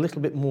somehow had a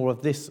little bit more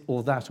of this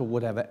or that or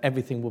whatever,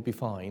 everything will be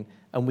fine,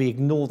 and we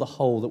ignore the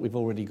whole that we've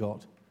already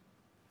got.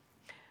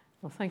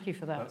 Well, thank you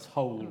for that. That's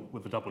whole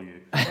with a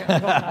W, I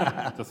got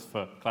that. just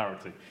for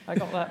clarity. I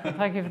got that.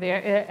 Thank you for the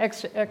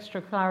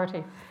extra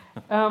clarity.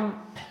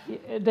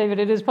 David,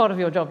 it is part of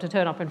your job to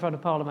turn up in front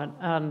of Parliament,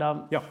 and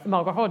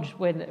Margaret Hodge,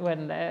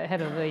 when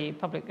head of the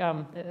Public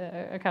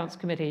Accounts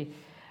Committee,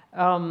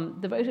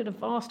 devoted a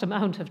vast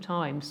amount of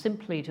time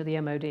simply to the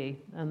MOD,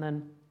 and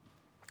then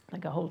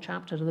like a whole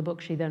chapter to the book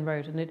she then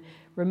wrote, and it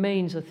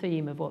remains a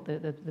theme of what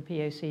the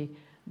PAC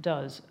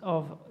does,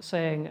 of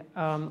saying,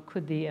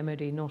 could the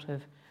MOD not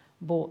have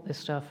bought this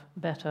stuff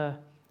better,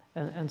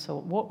 and so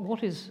on.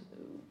 What is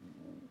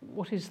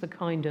the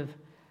kind of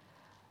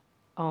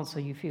answer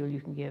you feel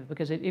you can give?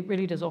 Because it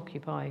really does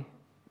occupy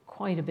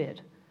quite a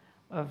bit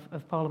of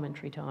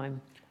parliamentary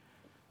time.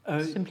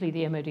 Simply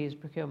the MOD's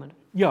procurement.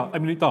 Yeah, I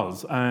mean it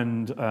does,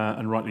 and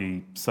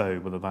rightly so.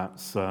 Whether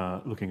that's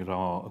looking at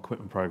our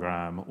equipment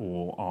program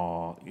or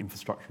our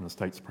infrastructure and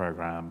estates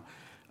program,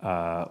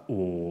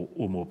 or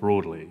more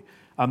broadly.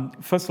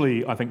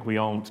 Firstly, I think we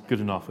aren't good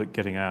enough at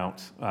getting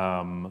out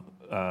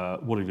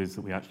what it is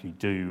that we actually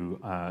do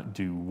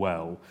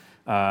well,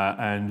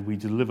 and we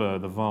deliver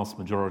the vast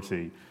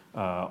majority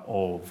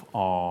of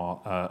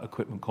our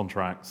equipment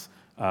contracts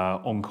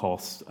on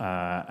cost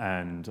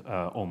and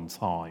on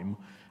time.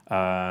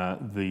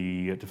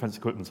 The Defence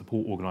Equipment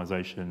Support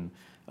Organisation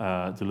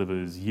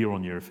delivers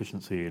year-on-year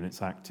efficiency in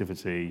its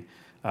activity.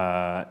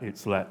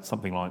 It's let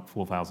something like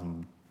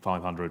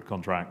 4,500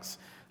 contracts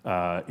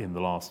in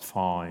the last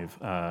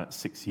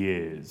 5-6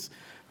 years.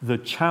 The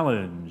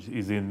challenge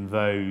is in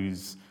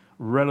those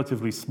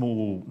relatively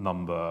small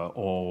number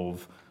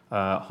of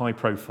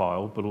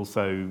high-profile, but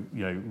also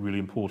really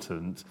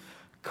important,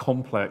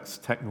 complex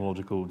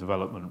technological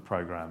development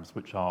programs,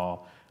 which are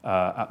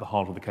at the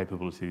heart of the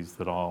capabilities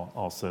that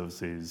our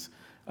services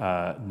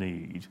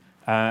need.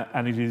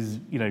 And it is,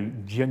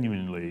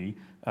 genuinely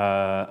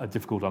a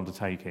difficult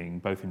undertaking,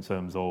 both in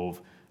terms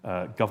of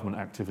government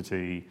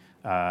activity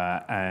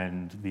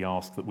and the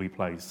ask that we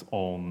place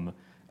on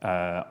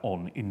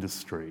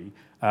industry.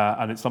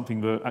 And it's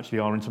something that actually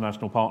our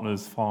international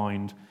partners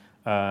find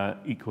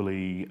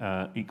equally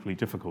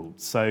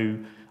difficult. So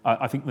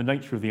I think the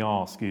nature of the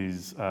ask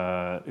is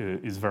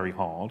very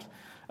hard.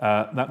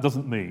 That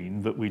doesn't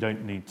mean that we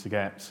don't need to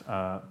get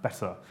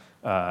better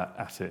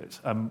at it.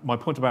 My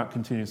point about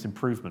continuous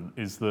improvement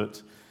is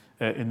that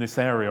in this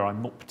area,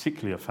 I'm not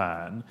particularly a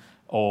fan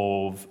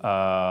of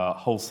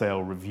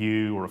wholesale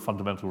review or a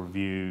fundamental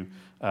review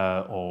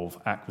of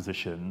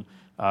acquisition.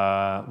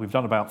 We've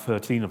done about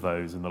 13 of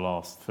those in the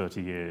last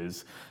 30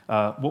 years.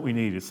 What we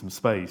need is some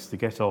space to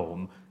get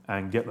on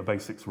and get the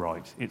basics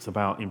right. It's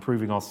about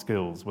improving our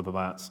skills, whether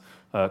that's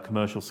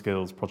commercial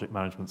skills, project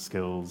management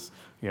skills,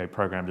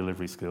 program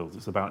delivery skills.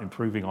 It's about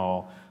improving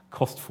our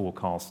cost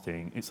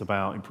forecasting. It's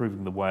about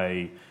improving the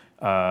way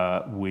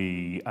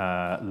we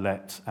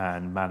let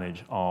and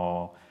manage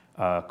our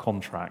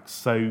contracts.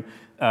 So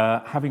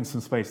having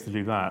some space to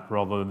do that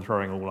rather than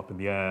throwing it all up in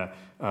the air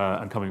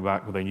and coming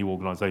back with a new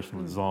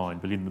organisational design.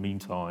 But in the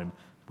meantime,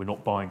 we're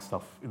not buying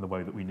stuff in the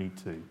way that we need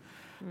to.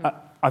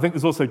 I think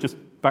there's also, just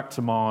back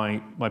to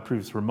my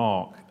previous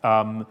remark,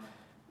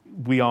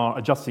 we are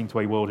adjusting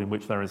to a world in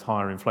which there is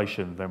higher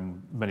inflation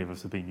than many of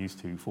us have been used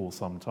to for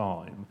some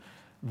time.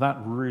 That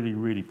really,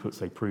 really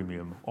puts a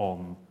premium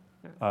on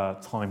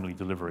timely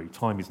delivery.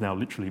 Time is now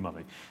literally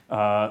money.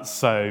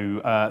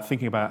 So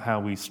thinking about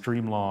how we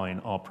streamline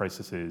our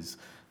processes,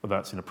 whether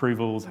that's in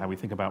approvals, how we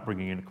think about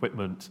bringing in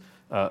equipment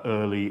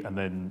early and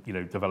then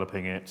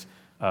developing it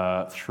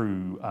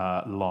through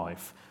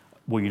life.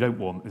 What you don't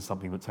want is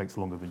something that takes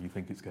longer than you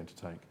think it's going to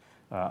take.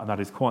 And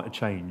that is quite a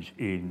change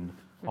in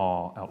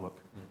our outlook.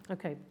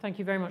 Okay, thank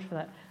you very much for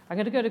that. I'm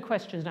going to go to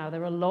questions now.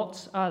 There are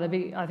lots. There'll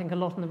be, I think, a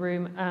lot in the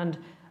room and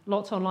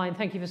lots online.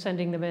 Thank you for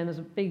sending them in. There's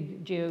a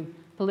big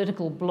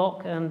geopolitical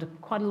block and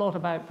quite a lot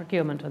about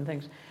procurement and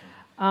things.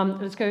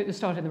 Let's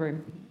start in the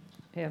room.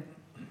 Here.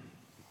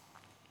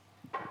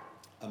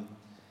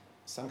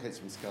 Sam Coates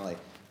from Sky.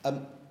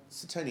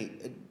 So Tony,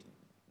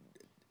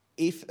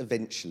 if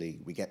eventually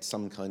we get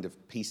some kind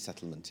of peace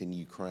settlement in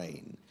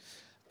Ukraine,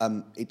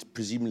 it's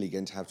presumably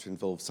going to have to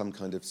involve some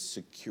kind of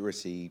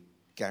security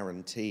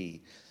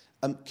guarantee.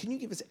 Can you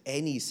give us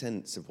any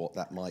sense of what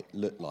that might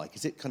look like?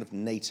 Is it kind of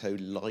NATO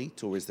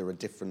light, or is there a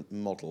different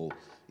model?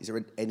 Is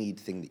there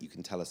anything that you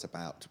can tell us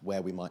about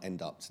where we might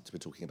end up, since we're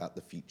talking about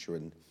the future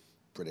and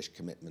British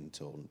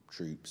commitment on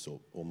troops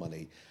or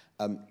money?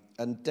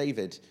 And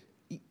David,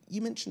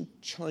 you mentioned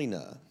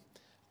China.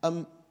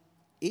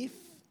 If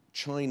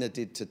China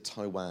did to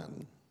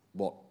Taiwan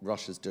what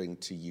Russia's doing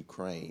to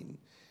Ukraine,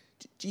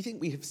 do you think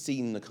we have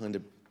seen the kind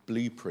of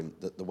blueprint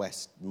that the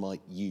West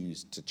might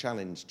use to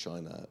challenge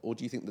China? Or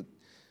do you think that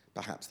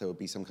perhaps there would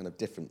be some kind of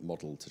different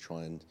model to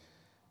try and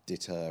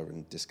deter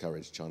and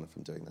discourage China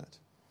from doing that?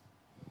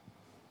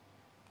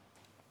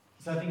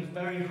 So I think it's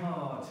very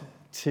hard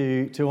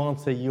to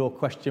answer your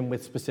question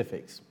with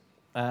specifics,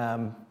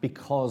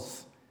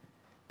 because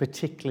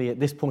particularly at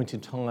this point in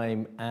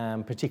time,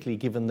 particularly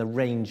given the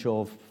range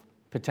of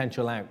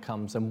potential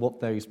outcomes and what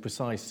those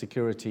precise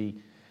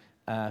security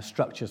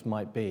structures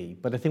might be.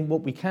 But I think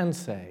what we can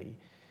say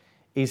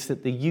is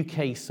that the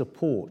UK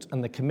support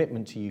and the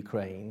commitment to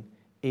Ukraine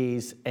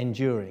is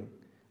enduring.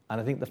 And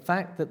I think the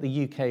fact that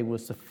the UK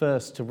was the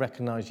first to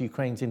recognise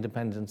Ukraine's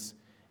independence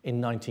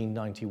in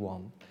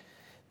 1991,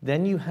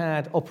 then you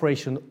had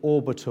Operation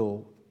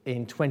Orbital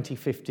in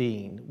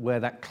 2015,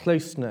 where that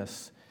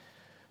closeness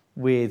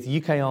with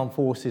UK armed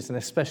forces and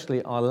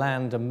especially our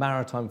land and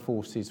maritime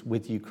forces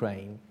with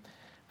Ukraine,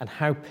 and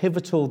how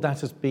pivotal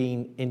that has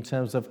been in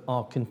terms of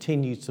our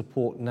continued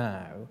support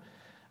now,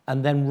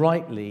 and then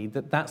rightly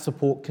that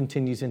support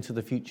continues into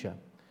the future.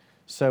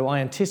 So I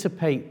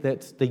anticipate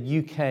that the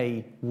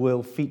UK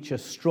will feature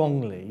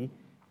strongly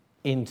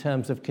in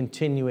terms of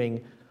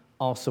continuing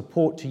our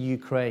support to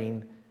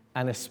Ukraine,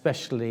 and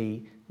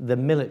especially the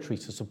military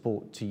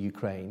support to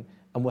Ukraine.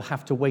 And we'll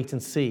have to wait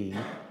and see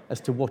as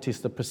to what is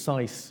the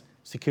precise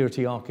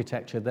security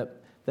architecture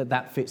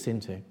that fits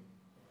into.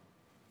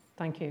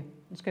 Thank you.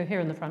 Let's go here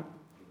in the front.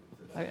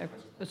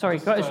 Sorry,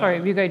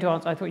 you go to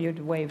answer. I thought you'd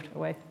waved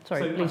away.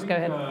 Sorry, please go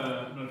ahead.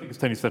 I think as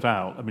Tony set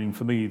out, I mean,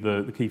 for me,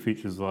 the key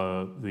features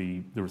are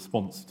the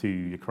response to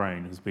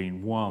Ukraine has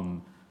been,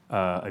 one,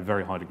 a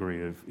very high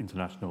degree of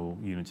international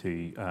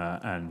unity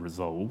and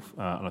resolve,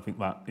 and I think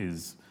that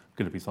is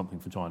going to be something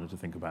for China to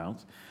think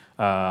about.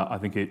 I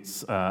think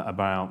it's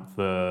about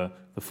the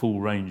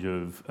full range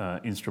of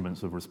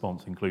instruments of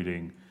response,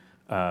 including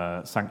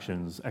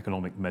sanctions,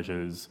 economic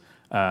measures,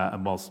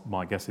 and whilst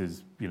my guess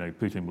is,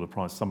 Putin will have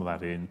priced some of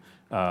that in,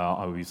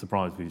 I would be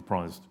surprised if he's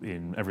priced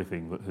in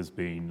everything that has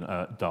been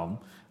done,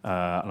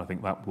 and I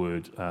think that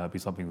would be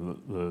something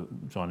that the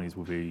Chinese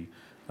will be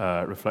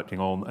reflecting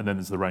on. And then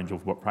there's the range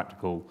of what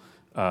practical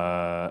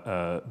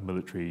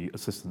military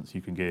assistance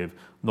you can give,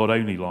 not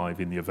only live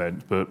in the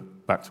event,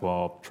 but back to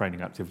our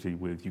training activity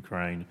with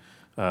Ukraine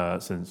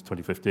since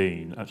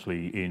 2015,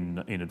 actually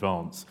in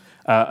advance.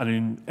 And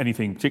in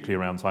anything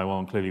particularly around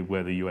Taiwan, clearly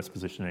where the US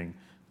positioning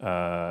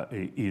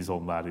is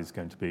on that is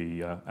going to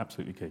be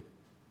absolutely key.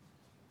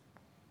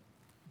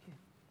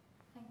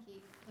 Thank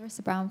you.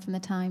 Larissa Brown from The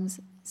Times.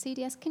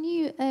 CDS, can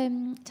you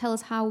tell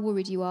us how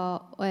worried you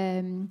are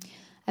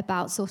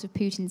about sort of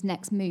Putin's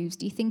next moves?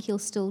 Do you think he'll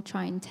still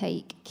try and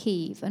take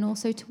Kyiv? And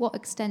also, to what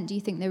extent do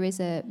you think there is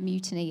a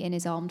mutiny in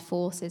his armed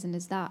forces? And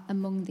is that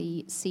among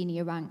the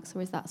senior ranks,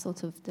 or is that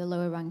sort of the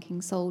lower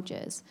ranking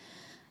soldiers?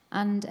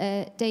 And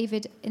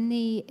David, in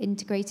the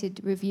integrated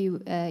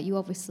review, you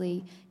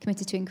obviously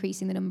committed to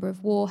increasing the number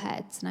of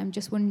warheads. And I'm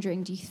just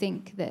wondering, do you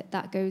think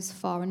that goes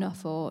far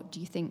enough, or do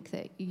you think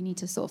that you need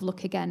to sort of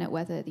look again at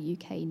whether the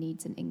UK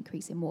needs an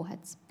increase in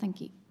warheads?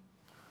 Thank you.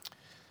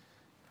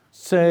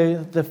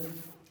 So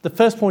the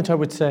first point I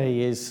would say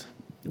is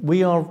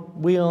we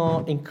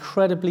are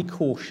incredibly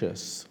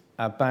cautious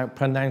about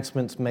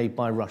pronouncements made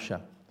by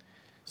Russia.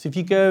 So if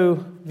you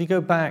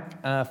go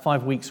back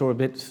 5 weeks or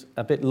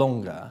a bit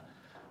longer,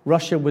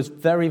 Russia was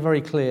very,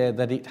 very clear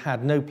that it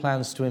had no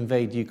plans to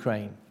invade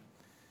Ukraine.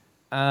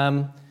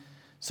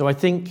 So I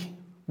think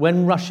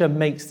when Russia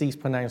makes these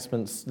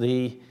pronouncements,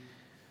 the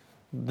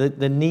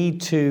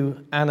need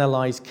to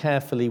analyze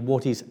carefully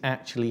what is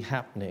actually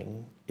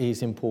happening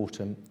is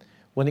important.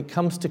 When it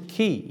comes to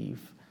Kyiv,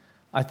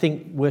 I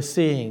think we're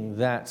seeing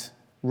that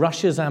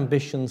Russia's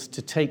ambitions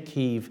to take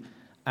Kyiv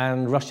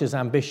and Russia's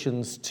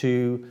ambitions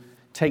to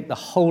take the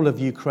whole of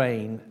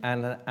Ukraine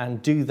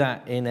and do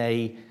that in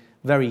a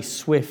very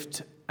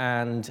swift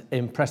and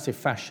impressive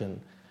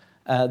fashion,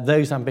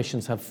 those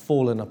ambitions have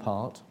fallen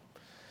apart.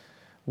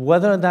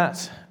 Whether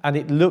that, and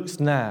it looks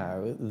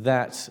now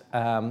that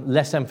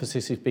less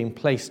emphasis is being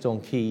placed on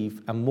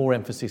Kyiv and more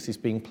emphasis is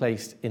being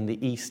placed in the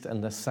east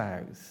and the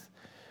south,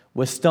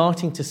 we're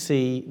starting to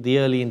see the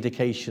early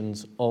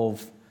indications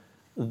of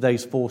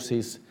those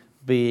forces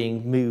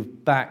being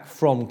moved back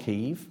from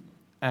Kyiv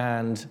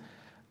and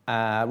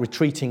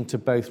retreating to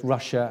both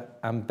Russia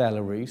and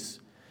Belarus.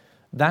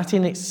 That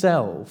in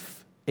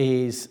itself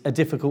is a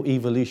difficult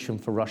evolution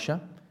for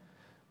Russia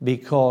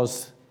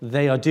because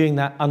they are doing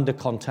that under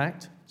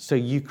contact. So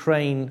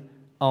Ukraine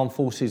armed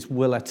forces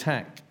will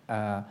attack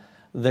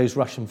those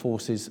Russian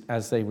forces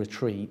as they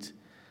retreat.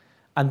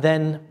 And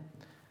then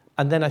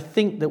I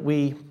think that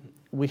we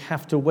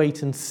have to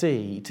wait and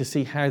see to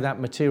see how that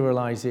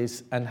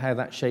materializes and how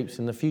that shapes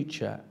in the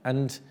future.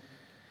 And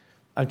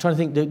I'm trying to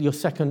think that your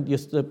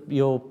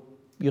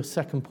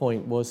second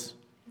point was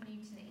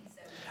mutiny.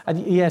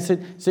 And yeah, so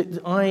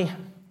I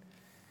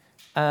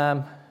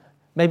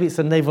maybe it's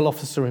a naval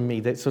officer in me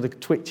that sort of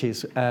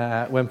twitches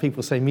when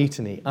people say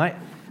mutiny.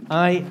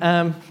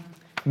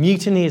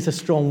 Mutiny is a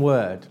strong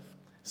word,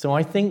 so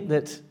I think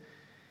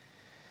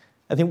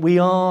we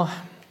are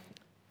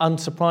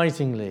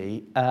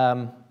unsurprisingly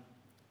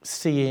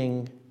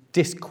seeing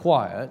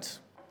disquiet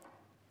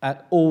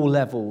at all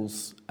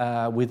levels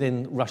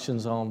within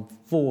Russia's armed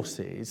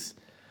forces,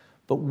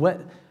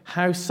 but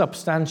how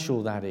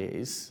substantial that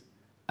is,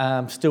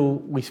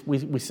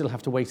 we still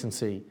have to wait and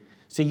see.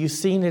 So you've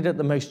seen it at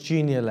the most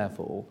junior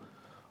level,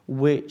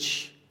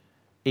 which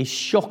is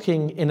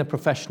shocking in a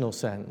professional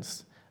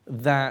sense,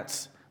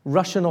 that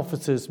Russian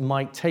officers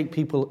might take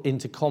people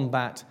into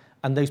combat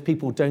and those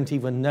people don't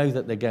even know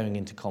that they're going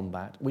into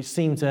combat, which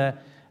seems an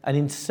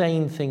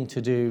insane thing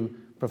to do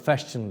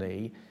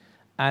professionally,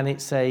 and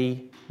it's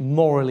a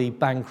morally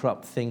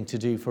bankrupt thing to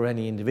do for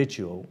any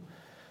individual.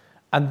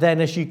 And then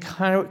as you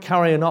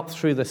carry on up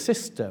through the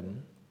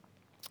system,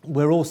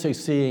 we're also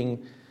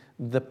seeing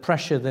the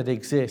pressure that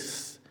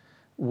exists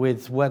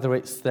with whether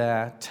it's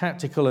their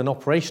tactical and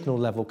operational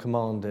level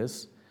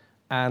commanders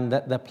and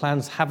that their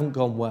plans haven't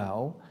gone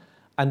well,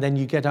 and then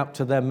you get up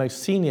to their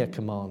most senior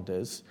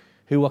commanders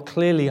who are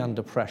clearly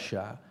under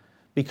pressure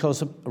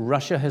because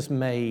Russia has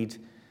made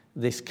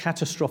this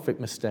catastrophic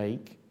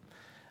mistake,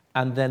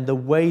 and then the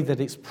way that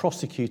it's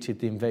prosecuted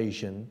the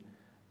invasion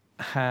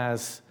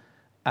has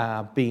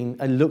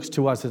looks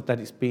to us that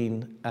it's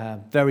been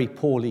very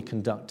poorly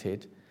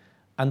conducted,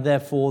 and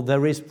therefore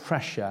there is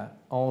pressure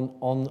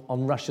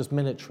on Russia's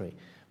military.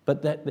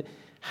 But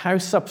how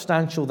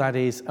substantial that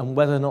is and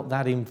whether or not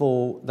that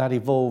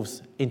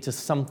evolves into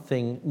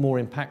something more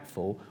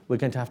impactful, we're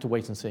going to have to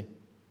wait and see.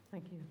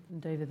 Thank you.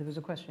 And David, there was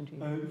a question to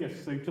you. Yes,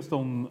 so just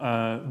on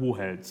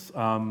warheads,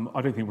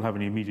 I don't think we'll have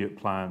any immediate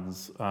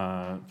plans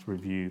to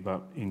review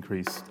that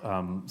increased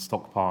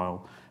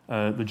stockpile.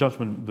 The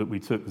judgment that we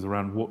took was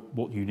around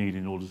what you need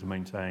in order to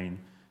maintain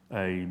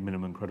a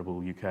minimum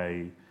credible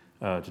UK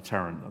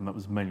deterrent, and that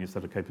was mainly a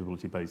set of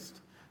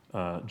capability-based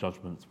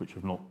judgments, which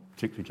have not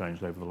particularly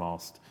changed over the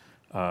last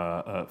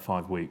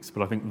 5 weeks.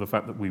 But I think the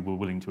fact that we were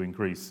willing to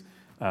increase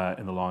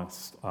in the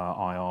last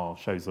IR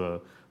shows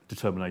a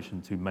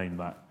determination to maintain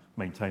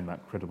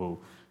that credible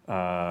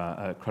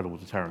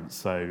deterrence.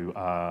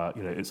 So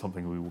it's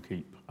something we will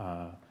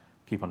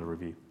keep under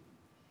review.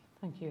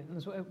 Thank you.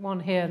 There's one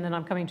here, and then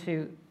I'm coming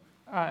to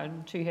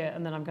two here,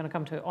 and then I'm going to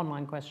come to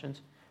online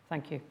questions.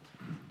 Thank you.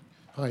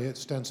 Hi,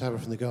 it's Dan Saber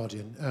from The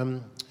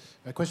Guardian.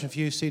 A question for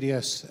you,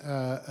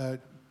 CDS.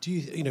 Do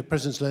you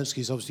President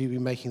Zelensky's obviously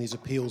been making these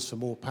appeals for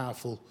more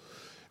powerful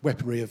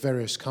weaponry of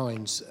various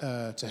kinds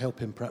to help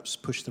him perhaps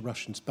push the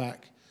Russians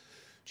back.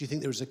 Do you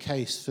think there is a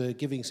case for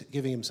giving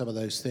him some of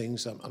those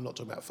things? I'm not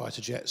talking about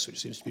fighter jets,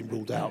 which seems to be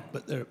ruled out,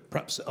 but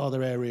are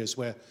there areas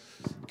where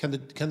can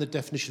the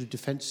definition of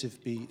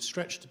defensive be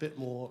stretched a bit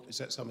more? Is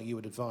that something you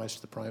would advise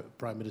to the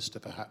Prime Minister,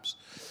 perhaps?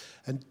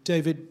 And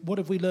David, what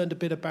have we learned a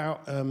bit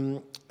about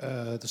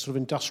the sort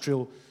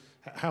of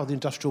how the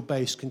industrial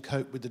base can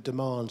cope with the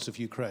demands of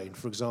Ukraine?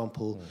 For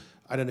example,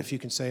 I don't know if you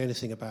can say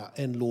anything about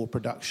NLAW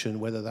production,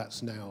 whether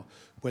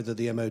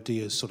the MOD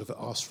has sort of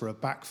asked for a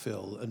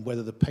backfill and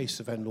whether the pace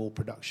of NLAW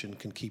production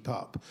can keep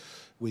up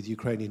with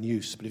Ukrainian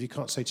use. But if you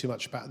can't say too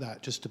much about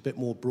that, just a bit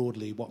more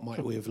broadly, what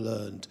might we have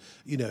learned?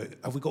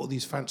 Have we got all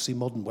these fancy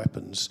modern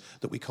weapons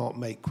that we can't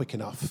make quick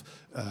enough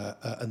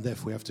and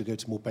therefore we have to go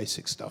to more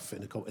basic stuff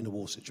in a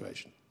war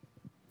situation?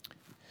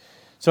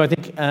 So I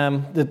think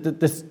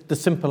the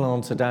simple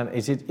answer, Dan,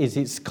 is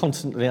it's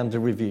constantly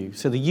under review.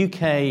 So the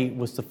UK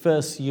was the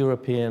first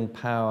European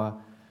power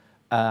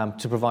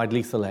to provide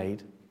lethal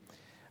aid.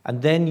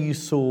 And then you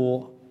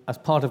saw, as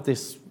part of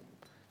this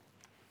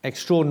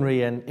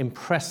extraordinary and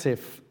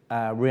impressive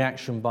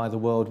reaction by the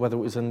world, whether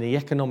it was in the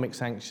economic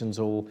sanctions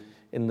or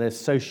in the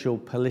social,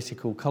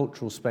 political,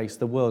 cultural space,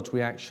 the world's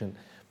reaction.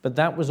 But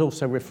that was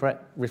also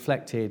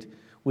reflected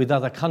with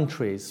other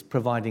countries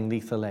providing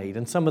lethal aid.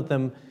 And some of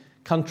them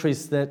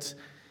countries that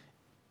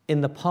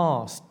in the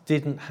past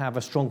didn't have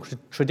a strong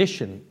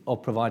tradition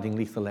of providing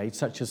lethal aid,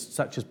 such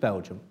as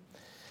Belgium.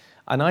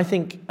 And I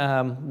think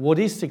what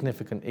is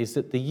significant is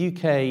that the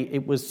UK,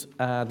 it was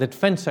the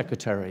Defence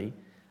Secretary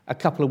a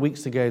couple of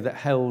weeks ago that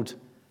held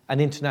an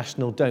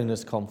international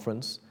donors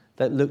conference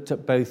that looked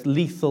at both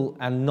lethal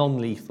and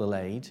non-lethal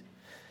aid.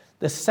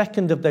 The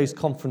second of those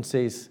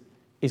conferences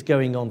is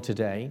going on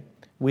today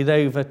with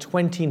over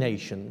 20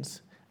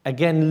 nations,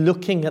 again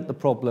looking at the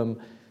problem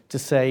to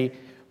say,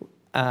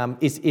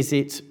 is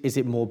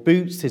it more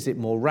boots? Is it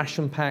more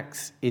ration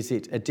packs? Is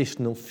it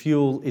additional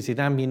fuel? Is it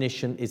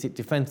ammunition? Is it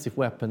defensive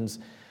weapons?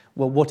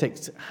 Well,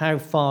 how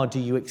far do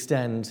you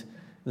extend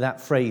that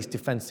phrase,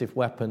 defensive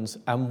weapons?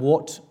 And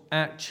what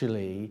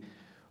actually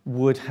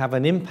would have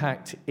an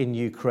impact in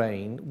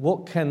Ukraine.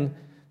 What can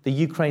the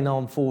Ukraine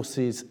armed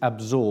forces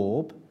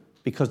absorb?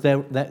 Because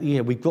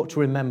we've got to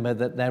remember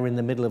that they're in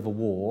the middle of a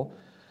war.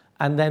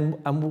 And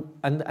then,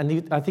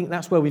 I think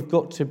that's where we've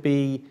got to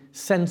be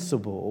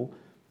sensible,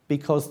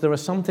 because there are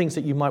some things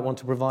that you might want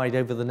to provide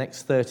over the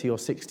next 30 or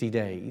 60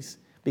 days,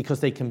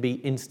 because they can be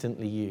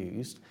instantly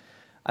used.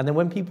 And then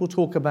when people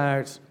talk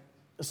about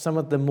some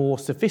of the more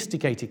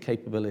sophisticated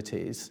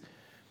capabilities,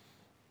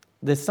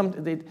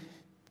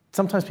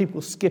 sometimes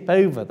people skip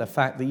over the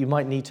fact that you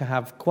might need to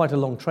have quite a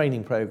long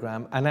training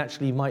program, and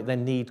actually you might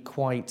then need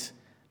quite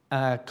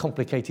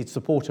complicated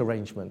support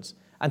arrangements.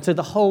 And so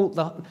the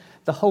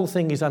whole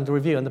thing is under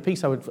review. And the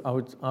piece I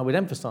would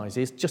emphasise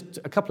is, just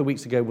a couple of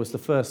weeks ago was the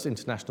first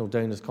International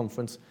Donors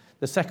Conference,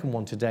 the second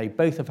one today.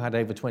 Both have had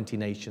over 20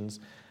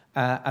 nations,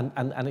 and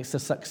it's the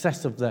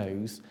success of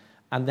those,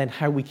 and then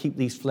how we keep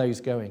these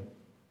flows going.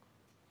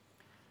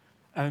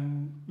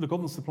 And look,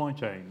 on the supply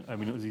chain, I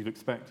mean, as you'd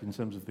expect in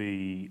terms of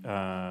the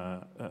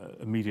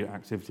immediate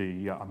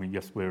activity,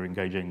 yes, we're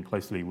engaging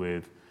closely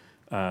with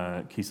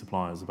key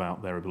suppliers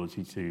about their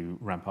ability to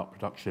ramp up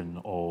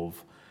production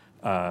of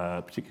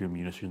particular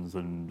munitions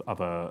and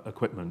other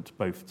equipment,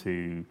 both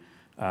to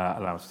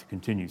allow us to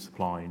continue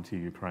supplying to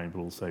Ukraine, but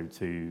also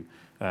to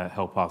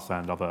help us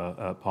and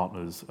other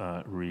partners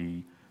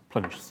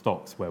replenish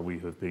stocks where we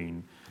have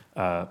been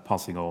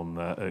passing on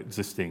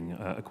existing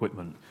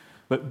equipment.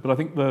 But I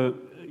think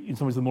in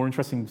some ways the more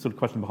interesting sort of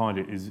question behind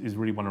it is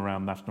really one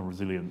around national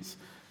resilience.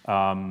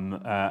 And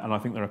I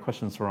think there are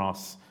questions for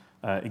us.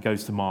 It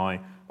goes to my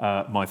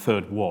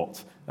third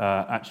what,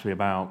 actually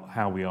about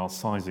how we are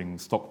sizing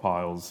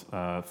stockpiles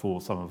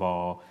for some of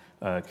our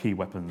key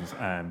weapons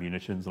and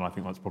munitions. And I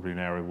think that's probably an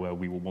area where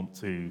we will want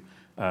to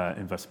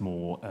invest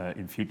more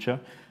in future.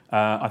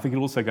 I think it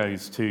also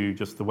goes to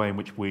just the way in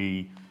which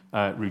we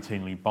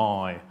routinely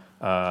buy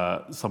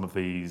some of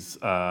these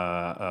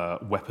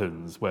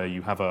weapons, where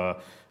you have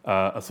a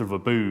sort of a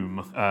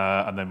boom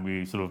and then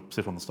we sort of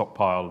sit on the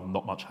stockpile and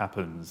not much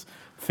happens.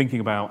 Thinking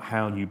about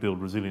how you build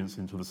resilience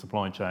into the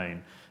supply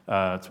chain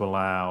to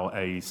allow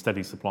a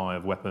steady supply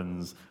of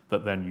weapons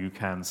that then you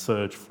can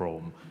surge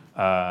from,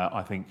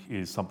 I think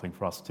is something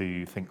for us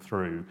to think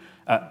through.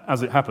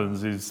 As it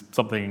happens, is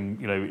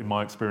something, in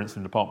my experience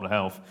in the Department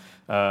of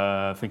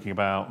Health, thinking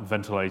about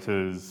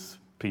ventilators,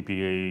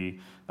 PPE,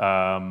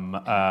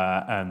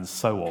 and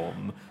so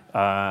on.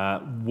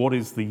 What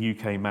is the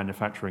UK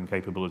manufacturing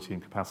capability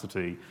and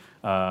capacity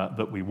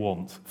that we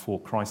want for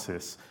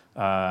crisis,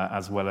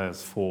 as well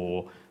as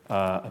for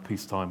a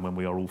peacetime when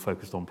we are all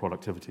focused on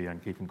productivity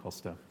and keeping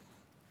costs down?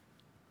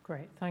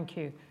 Great, thank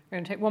you. We're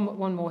going to take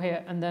one more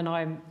here, and then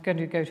I'm going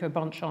to go to a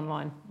bunch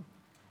online.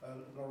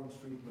 Lawrence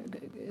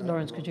Friedman.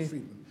 Lawrence, could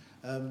you?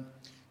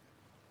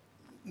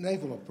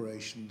 Naval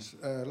operations.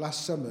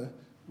 Last summer,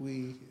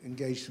 we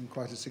engaged in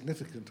quite a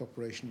significant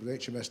operation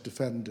with HMS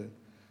Defender.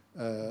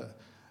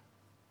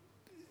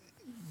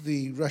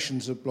 The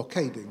Russians are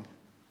blockading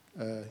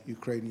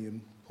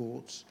Ukrainian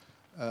ports.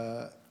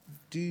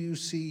 Do you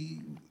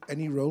see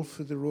any role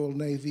for the Royal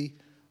Navy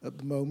at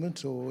the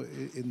moment, or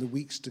in the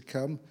weeks to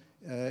come,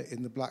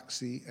 in the Black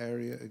Sea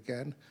area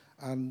again?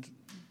 And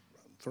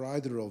for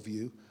either of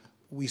you,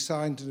 we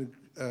signed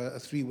a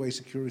three-way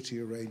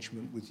security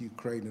arrangement with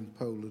Ukraine and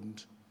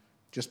Poland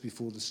just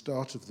before the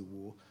start of the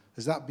war.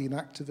 Has that been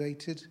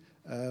activated,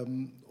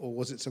 or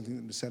was it something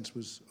that, in a sense,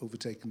 was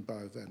overtaken by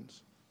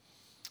events?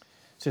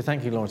 So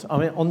thank you, Lawrence. I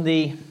mean,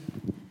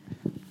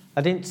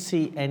 I didn't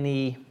see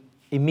any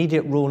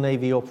immediate Royal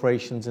Navy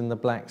operations in the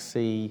Black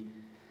Sea.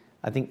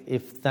 I think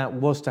if that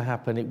was to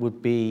happen, it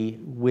would be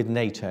with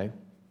NATO.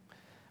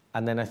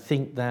 And then I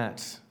think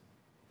that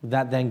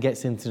then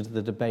gets into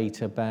the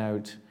debate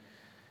about,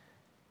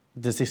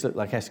 does this look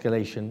like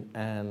escalation,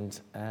 and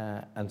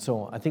so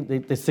on. I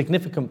think the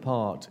significant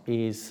part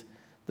is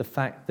the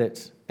fact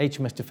that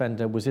HMS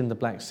Defender was in the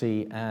Black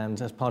Sea,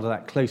 and as part of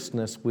that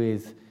closeness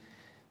with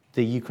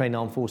the Ukraine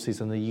Armed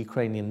Forces and the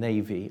Ukrainian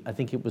Navy, I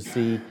think it was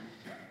the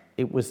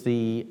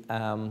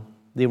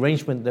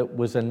arrangement that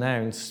was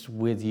announced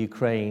with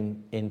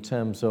Ukraine in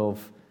terms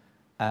of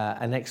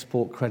an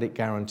export credit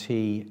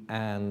guarantee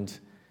and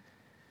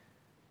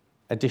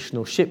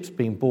additional ships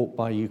being bought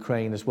by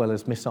Ukraine, as well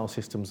as missile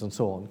systems and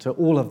so on. So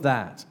all of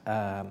that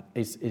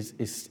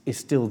is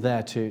still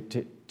there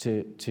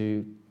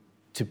to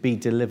be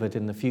delivered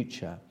in the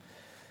future.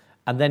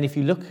 And then if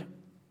you look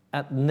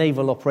at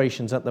naval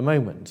operations at the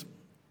moment,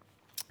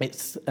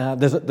 there's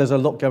a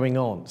lot going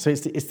on. So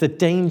it's the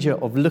danger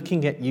of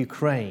looking at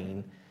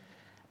Ukraine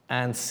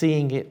and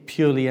seeing it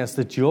purely as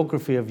the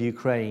geography of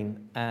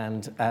Ukraine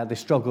and the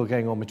struggle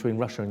going on between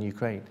Russia and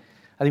Ukraine.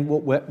 I think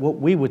what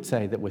we would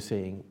say that we're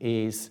seeing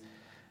is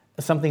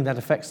something that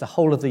affects the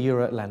whole of the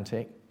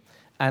Euro-Atlantic.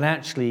 And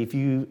actually, if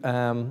you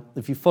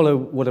follow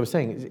what I was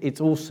saying,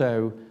 it's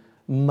also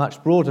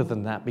much broader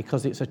than that,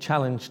 because it's a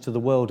challenge to the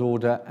world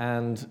order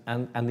and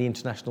the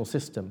international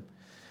system.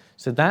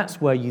 So that's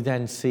where you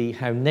then see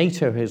how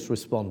NATO has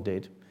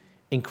responded,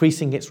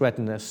 increasing its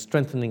readiness,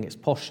 strengthening its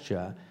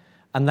posture,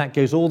 And that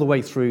goes all the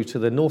way through to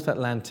the North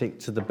Atlantic,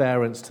 to the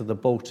Barents, to the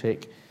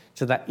Baltic,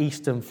 to that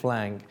eastern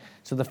flank,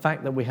 to the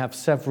fact that we have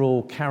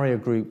several carrier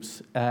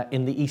groups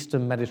in the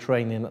eastern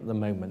Mediterranean at the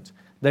moment.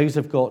 Those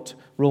have got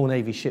Royal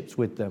Navy ships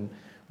with them.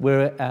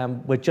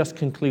 We're just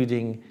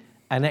concluding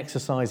an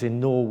exercise in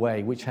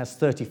Norway, which has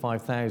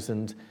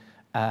 35,000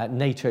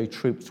 NATO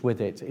troops with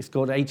it. It's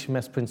got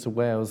HMS Prince of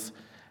Wales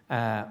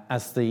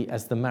as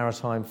the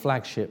maritime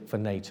flagship for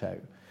NATO.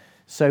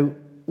 So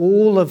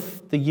all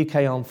of the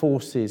UK armed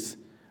forces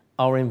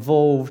are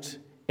involved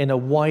in a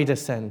wider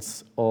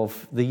sense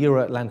of the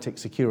Euro-Atlantic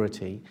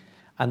security,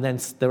 and then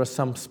there are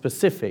some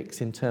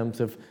specifics in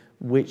terms of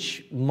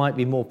which might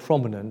be more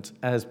prominent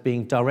as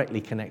being directly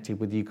connected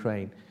with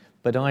Ukraine.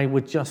 But I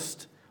would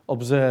just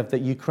observe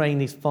that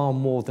Ukraine is far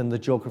more than the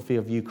geography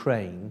of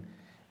Ukraine.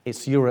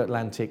 It's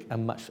Euro-Atlantic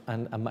and much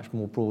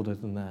more broader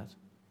than that.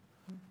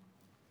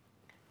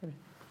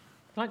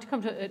 I'd like to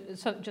come to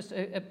just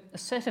a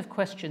set of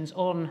questions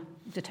on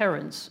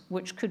deterrence,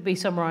 which could be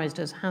summarised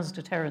as has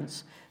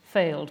deterrence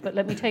failed. But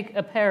let me take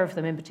a pair of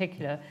them in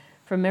particular.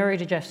 From Mary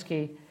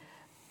Dejevsky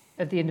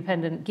of The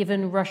Independent,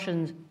 given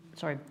Russia's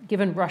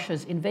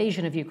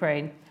invasion of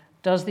Ukraine,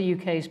 does the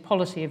UK's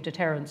policy of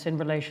deterrence in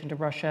relation to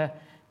Russia,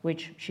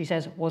 which she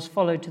says was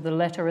followed to the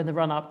letter in the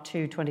run-up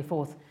to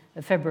 24th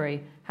of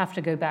February, have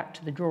to go back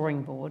to the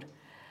drawing board?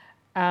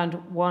 And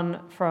one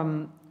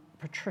from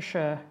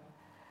Patricia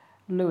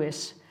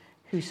Lewis,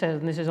 who says,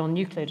 and this is on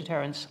nuclear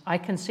deterrence, I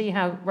can see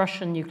how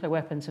Russian nuclear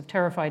weapons have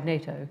terrified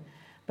NATO,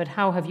 but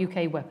how have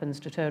UK weapons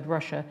deterred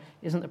Russia?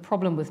 Isn't the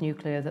problem with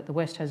nuclear that the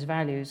West has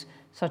values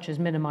such as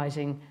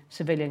minimizing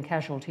civilian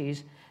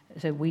casualties,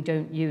 so we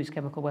don't use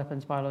chemical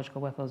weapons,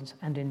 biological weapons,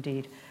 and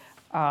indeed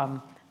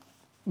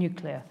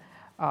nuclear,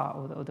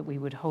 or that we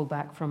would hold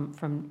back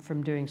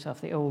from doing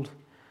stuff, the old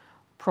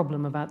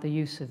problem about the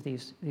use of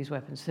these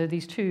weapons. So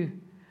these two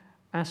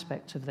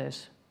aspects of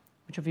this,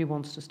 which of you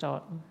wants to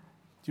start? Do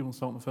you want to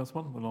start on the first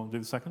one, and I'll do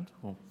the second?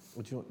 Or?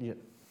 Would you want, yeah.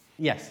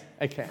 Yes,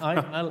 okay. Or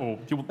do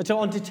you want... So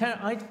on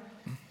deterrence,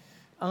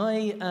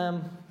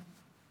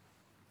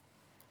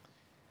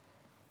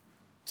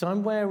 so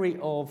I'm wary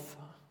of...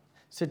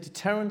 So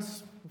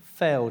deterrence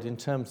failed in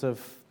terms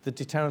of the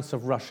deterrence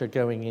of Russia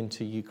going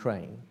into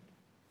Ukraine.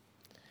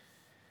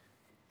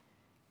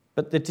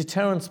 But the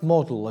deterrence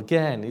model,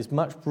 again, is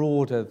much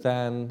broader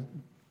than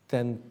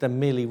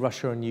merely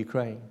Russia and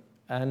Ukraine.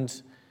 And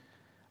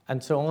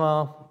so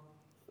our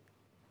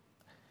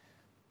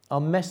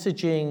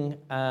messaging,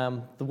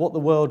 what the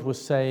world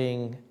was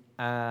saying,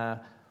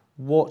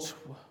 what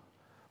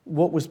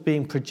was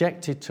being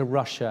projected to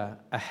Russia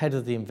ahead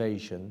of the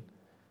invasion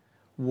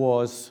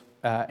was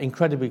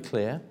incredibly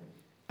clear.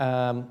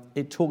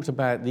 It talked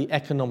about the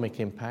economic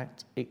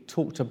impact. It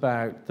talked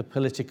about the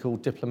political,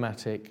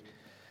 diplomatic,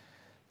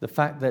 the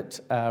fact that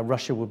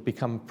Russia would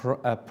become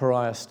a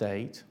pariah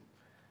state.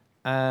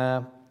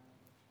 And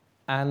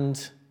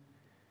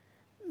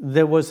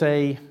there was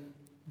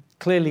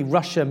clearly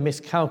Russia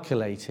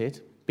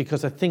miscalculated,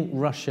 because I think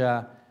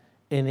Russia,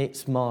 in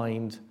its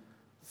mind,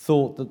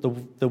 thought that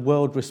the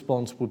world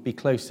response would be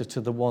closer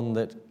to the one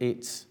that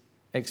it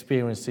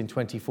experienced in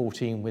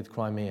 2014 with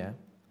Crimea.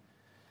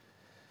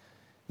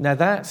 Now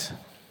that,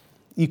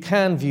 you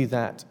can view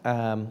that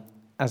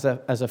as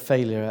a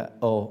failure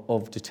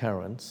of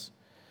deterrence.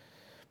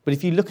 But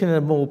if you look in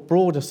a more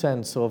broader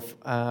sense of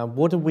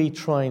what are we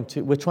trying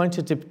to... We're trying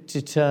to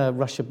deter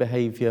Russian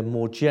behaviour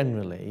more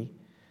generally.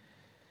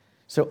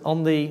 So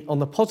on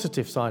the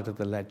positive side of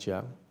the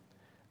ledger,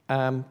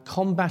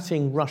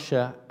 combating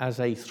Russia as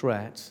a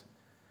threat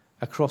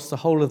across the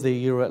whole of the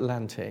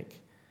Euro-Atlantic,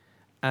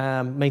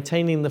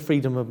 maintaining the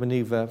freedom of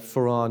manoeuvre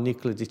for our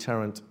nuclear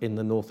deterrent in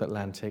the North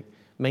Atlantic,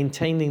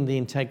 maintaining the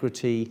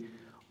integrity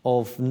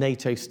of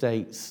NATO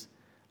states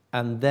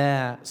and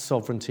their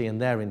sovereignty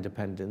and their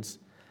independence,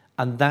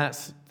 and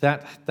that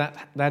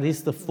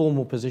is the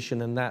formal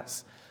position, and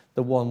that's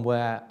the one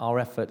where our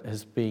effort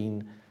has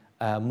been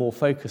more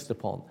focused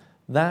upon.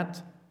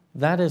 That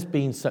has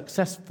been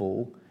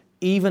successful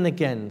even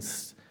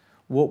against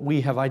what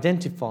we have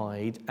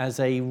identified as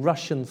a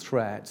Russian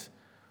threat,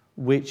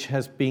 which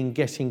has been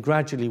getting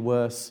gradually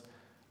worse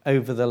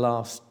over the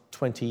last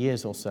 20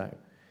 years or so.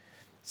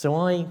 So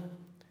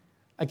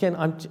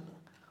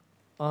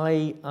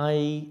I'm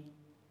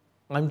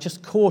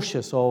just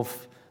cautious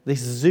of this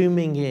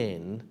zooming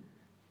in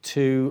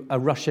to a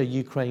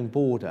Russia-Ukraine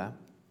border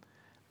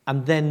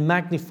and then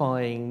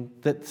magnifying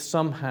that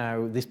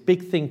somehow this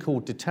big thing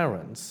called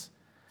deterrence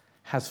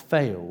has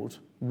failed,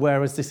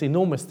 whereas this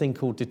enormous thing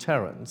called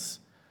deterrence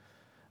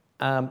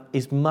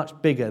is much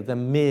bigger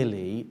than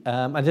merely,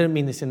 I don't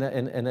mean this in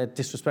a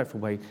disrespectful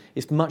way,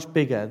 it's much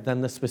bigger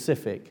than the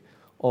specific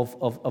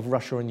of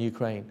Russia and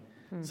Ukraine.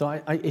 So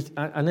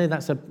I know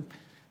this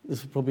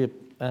is probably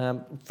a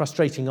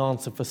frustrating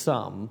answer for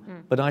some,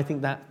 but I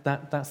think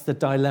that's the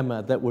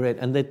dilemma that we're in.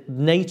 And that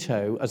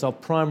NATO, as our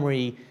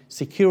primary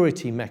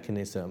security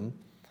mechanism,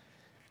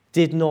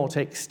 did not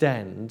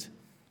extend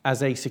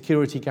as a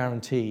security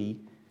guarantee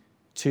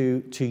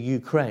to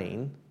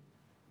Ukraine,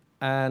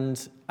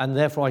 and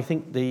therefore I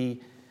think the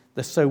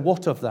the so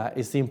what of that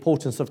is the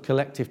importance of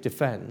collective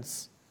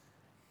defence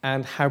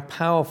and how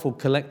powerful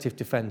collective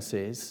defence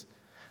is.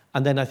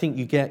 And then I think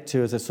you get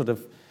to, as a sort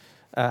of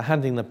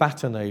handing the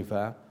baton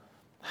over,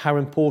 how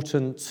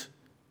important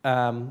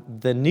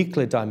the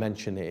nuclear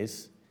dimension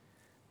is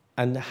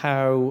and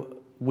how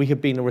we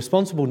have been a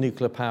responsible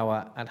nuclear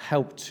power and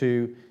helped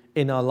to,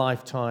 in our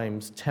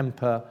lifetimes,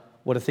 temper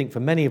what I think for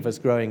many of us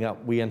growing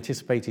up we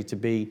anticipated to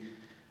be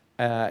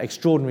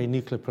extraordinary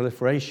nuclear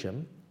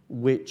proliferation,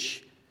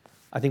 which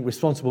I think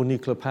responsible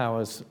nuclear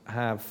powers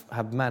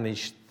have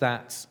managed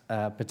that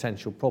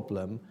potential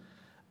problem.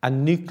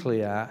 And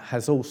nuclear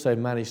has also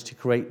managed to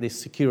create this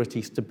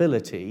security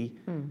stability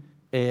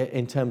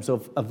in terms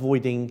of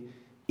avoiding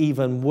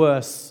even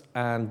worse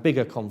and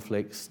bigger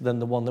conflicts than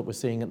the one that we're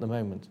seeing at the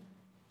moment.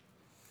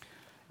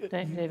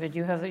 David,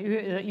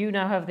 you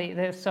now have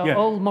this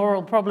old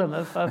moral problem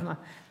of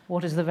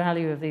what is the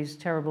value of these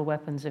terrible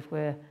weapons if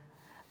we're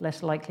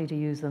less likely to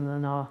use them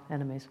than our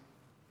enemies?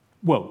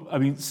 Well, I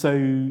mean,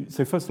 so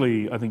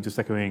firstly, I think just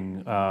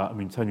echoing,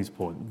 Tony's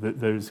point,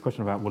 there's a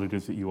question about what it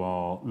is that you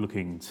are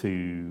looking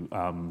to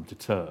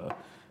deter.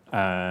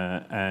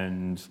 I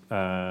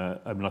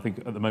think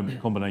at the moment,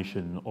 the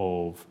combination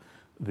of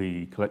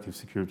the collective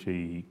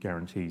security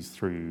guarantees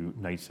through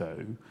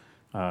NATO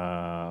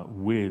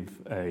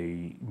with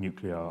a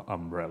nuclear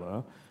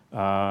umbrella,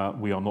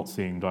 we are not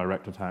seeing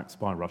direct attacks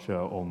by Russia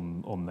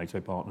on NATO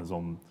partners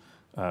on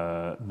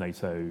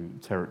NATO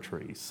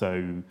territory.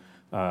 So,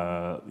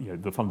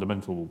 the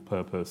fundamental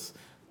purpose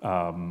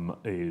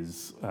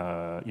is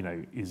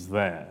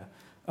there.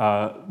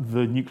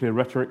 The nuclear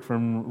rhetoric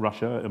from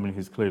Russia,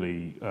 is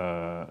clearly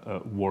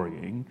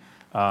worrying,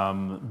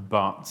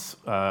 but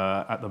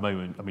at the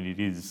moment, it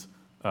is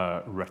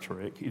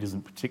rhetoric. It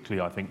isn't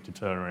particularly, I think,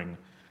 deterring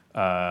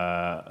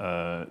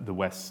the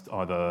West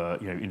either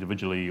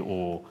individually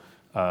or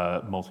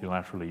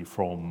multilaterally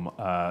from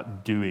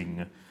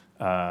doing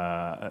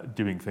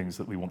things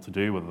that we want to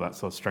do, whether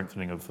that's a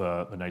strengthening of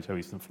the NATO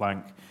eastern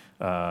flank,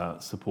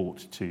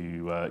 support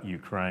to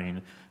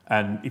Ukraine.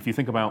 And if you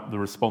think about the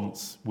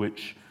response,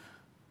 which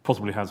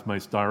possibly has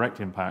most direct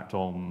impact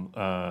on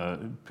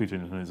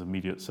Putin and his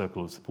immediate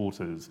circle of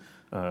supporters,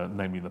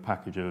 namely the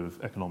package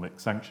of economic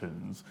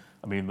sanctions,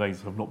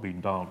 these have not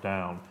been dialed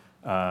down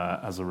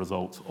as a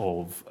result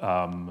of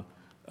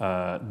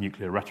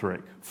nuclear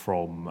rhetoric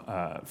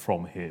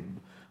from him.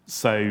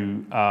 So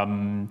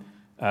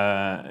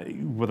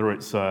whether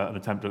it's an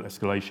attempt at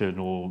escalation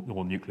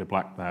or nuclear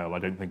blackmail, I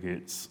don't think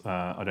it's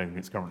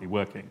currently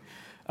working.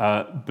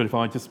 But if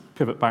I just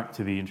pivot back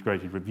to the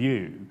integrated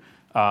review,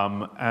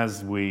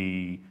 as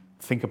we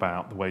think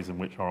about the ways in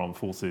which our armed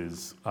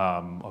forces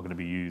are going to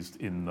be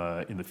used in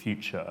the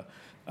future,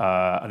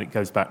 and it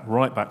goes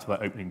right back to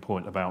that opening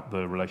point about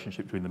the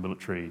relationship between the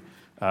military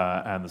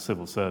and the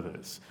civil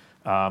service.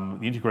 The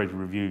integrated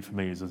review for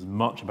me is as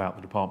much about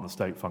the Department of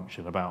State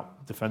function,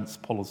 about defence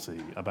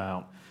policy,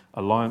 about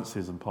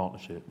alliances and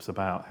partnerships,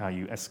 about how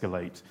you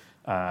escalate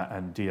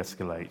and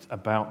de-escalate,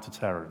 about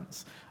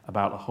deterrence,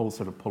 about a whole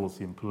set of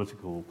policy and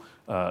political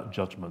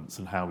judgments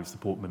and how we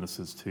support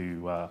ministers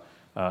to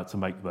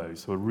make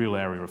those. So a real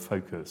area of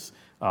focus.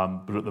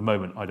 But at the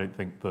moment, I don't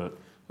think that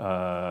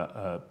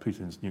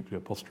Putin's nuclear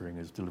posturing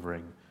is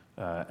delivering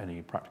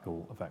any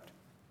practical effect.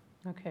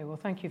 Okay, well,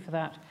 thank you for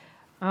that.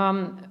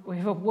 We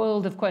have a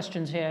world of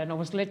questions here, and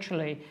almost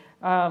literally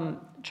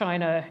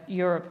China,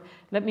 Europe.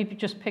 Let me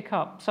just pick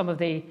up some of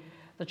the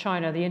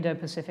China, the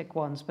Indo-Pacific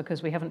ones,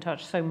 because we haven't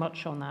touched so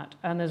much on that.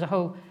 And there's a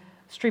whole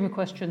stream of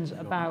questions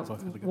about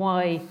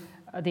why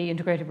the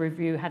integrated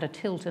review had a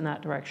tilt in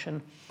that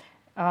direction.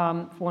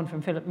 One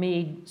from Philip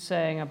Mead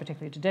saying,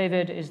 particularly to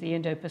David, is the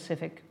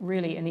Indo-Pacific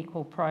really an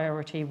equal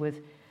priority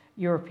with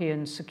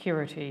European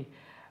security?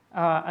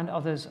 And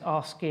others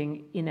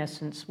asking, in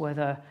essence,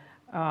 whether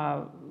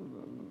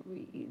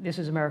this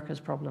is America's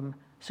problem,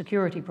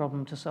 security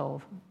problem to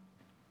solve.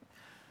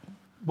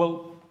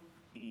 Well,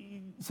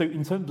 so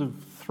in terms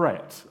of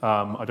threat,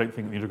 I don't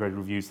think the integrated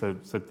review said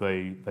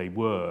they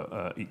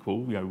were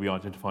equal. We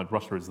identified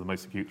Russia as the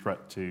most acute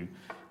threat to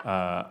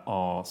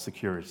our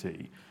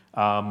security.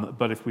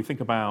 But if we think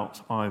about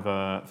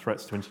either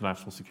threats to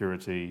international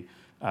security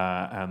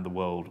and the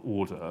world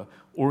order,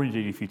 or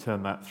indeed if you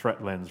turn that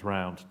threat lens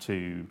round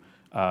to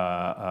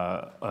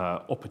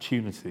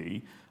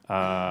opportunity,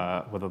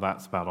 whether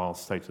that's about our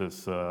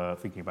status,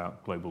 thinking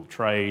about global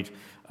trade,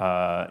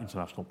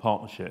 international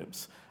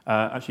partnerships.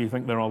 Actually, I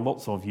think there are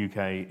lots of UK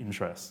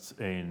interests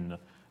in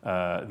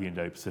the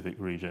Indo-Pacific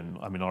region.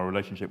 Our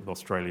relationship with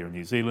Australia and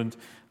New Zealand,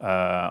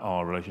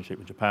 our relationship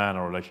with Japan,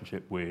 our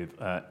relationship with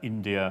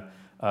India,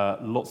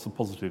 lots of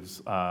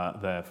positives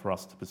there for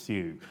us to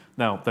pursue.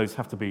 Now, those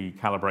have to be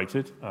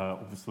calibrated,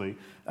 obviously,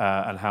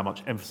 and how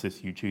much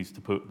emphasis you choose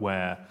to put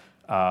where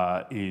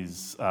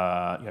is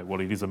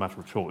it is a matter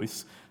of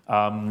choice.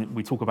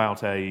 We talk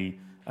about a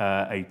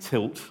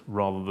tilt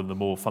rather than the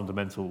more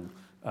fundamental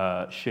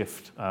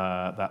shift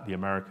that the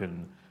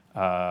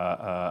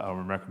our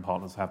American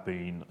partners have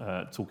been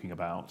talking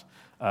about.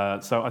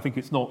 So I think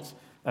it's not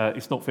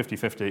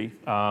 50-50,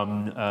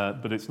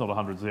 but it's not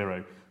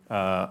 100-0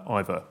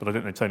 either. But I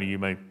don't know, Tony, you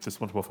may just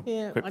want to offer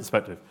a quick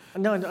perspective.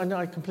 No,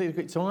 I completely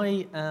agree. So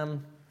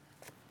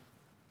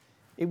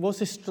it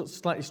was a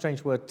slightly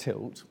strange word,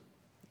 tilt.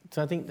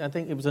 So I think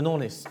it was an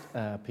honest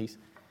piece.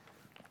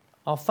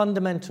 Our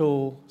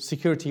fundamental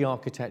security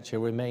architecture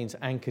remains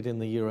anchored in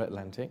the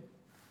Euro-Atlantic.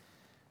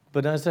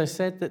 But as I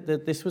said,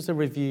 that this was a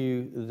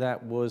review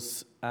that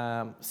was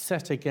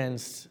set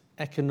against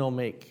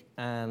economic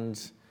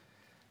and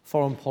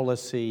foreign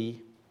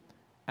policy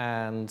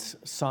and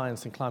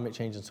science and climate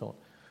change and so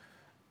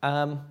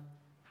on.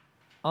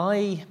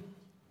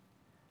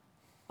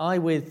 I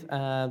with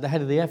the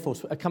head of the Air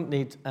Force,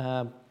 accompanied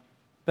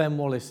Ben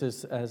Wallace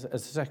as a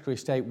Secretary of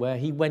State, where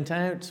we went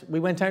out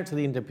to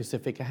the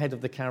Indo-Pacific ahead of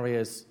the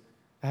carrier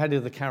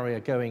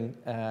going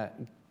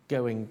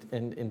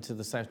into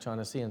the South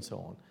China Sea and so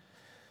on.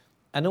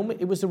 And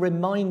it was a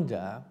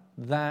reminder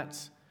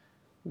that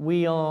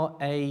we are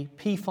a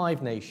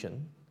P5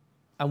 nation,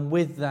 and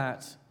with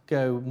that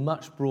go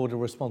much broader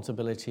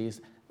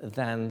responsibilities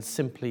than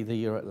simply the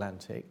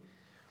Euro-Atlantic.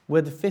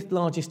 We're the 5th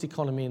largest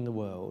economy in the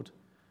world.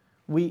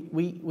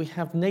 We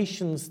have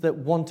nations that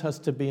want us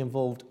to be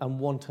involved and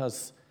want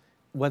us,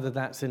 whether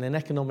that's in an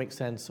economic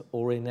sense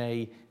or in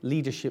a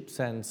leadership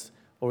sense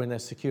or in a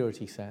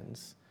security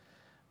sense.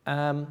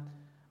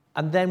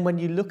 And then when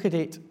you look at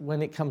it,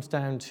 when it comes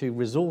down to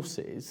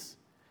resources,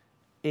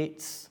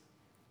 it's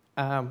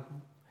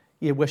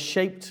we're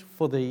shaped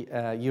for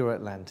the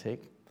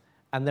Euro-Atlantic,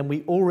 and then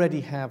we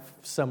already have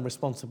some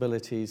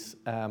responsibilities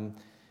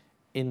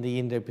in the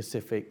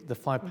Indo-Pacific, the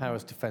Five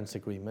Powers Defence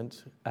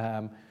Agreement.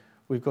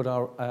 We've got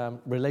our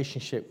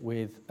relationship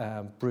with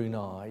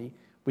Brunei.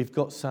 We've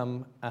got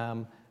some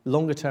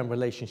longer-term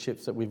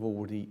relationships that we've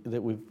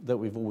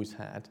always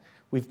had.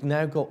 We've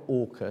now got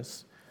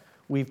AUKUS.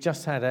 We've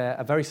just had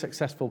a very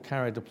successful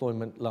carrier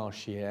deployment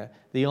last year.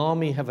 The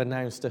Army have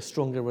announced a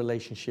stronger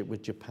relationship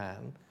with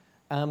Japan.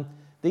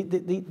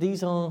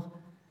 These are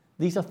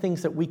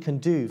things that we can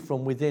do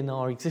from within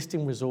our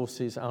existing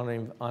resources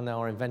on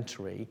our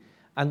inventory.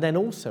 And then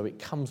also it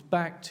comes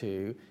back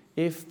to,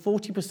 if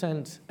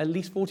at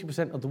least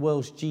 40% of the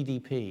world's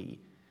GDP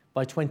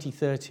by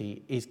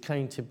 2030 is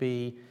going to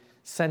be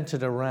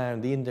centered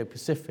around the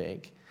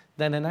Indo-Pacific,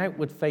 then an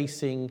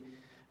outward-facing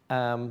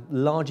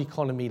large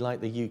economy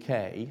like the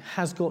UK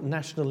has got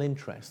national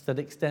interests that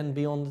extend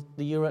beyond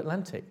the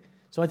Euro-Atlantic.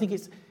 So I think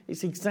it's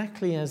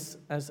exactly as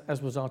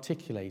was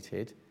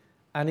articulated,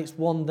 and it's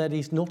one that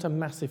is not a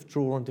massive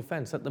draw on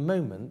defence. At the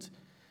moment,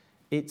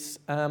 it's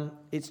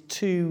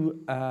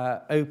 2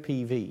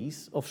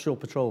 OPVs, offshore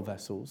patrol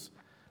vessels,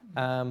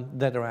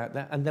 that are out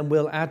there, and then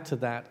we'll add to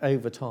that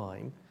over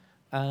time.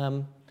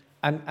 And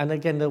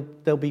again,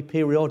 there'll be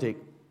periodic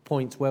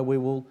points where we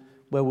will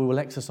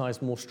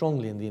exercise more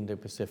strongly in the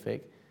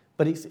Indo-Pacific,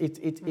 but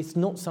it's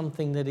not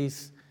something that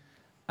is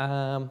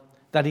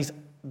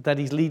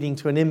leading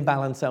to an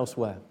imbalance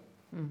elsewhere.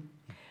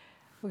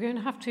 We're going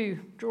to have to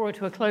draw it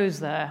to a close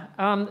there.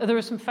 There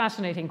are some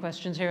fascinating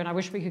questions here, and I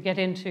wish we could get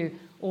into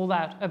all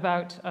that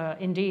about,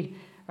 indeed,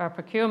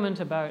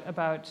 procurement,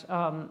 about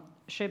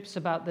ships,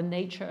 about the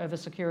nature of a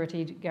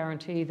security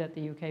guarantee that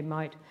the UK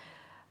might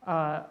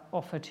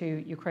offer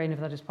to Ukraine if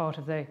that is part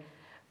of the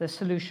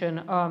solution,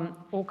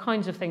 all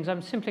kinds of things.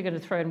 I'm simply going to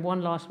throw in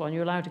one last one.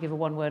 You're allowed to give a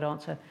one-word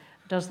answer.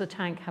 Does the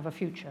tank have a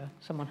future?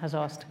 Someone has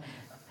asked.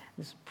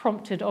 It's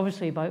prompted,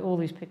 obviously, by all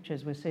these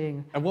pictures we're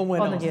seeing a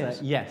one-word on the answer,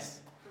 news.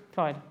 yes.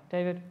 Fine.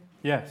 David?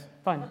 Yes.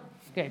 Fine.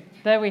 Okay.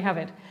 There we have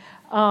it.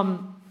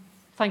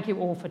 Thank you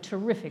all for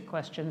terrific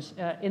questions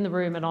in the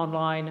room and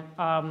online.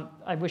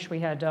 I wish we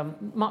had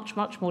much,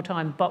 much more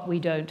time, but we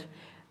don't.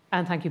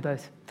 And thank you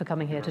both for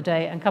coming here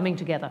today and coming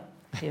together.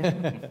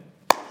 Yeah.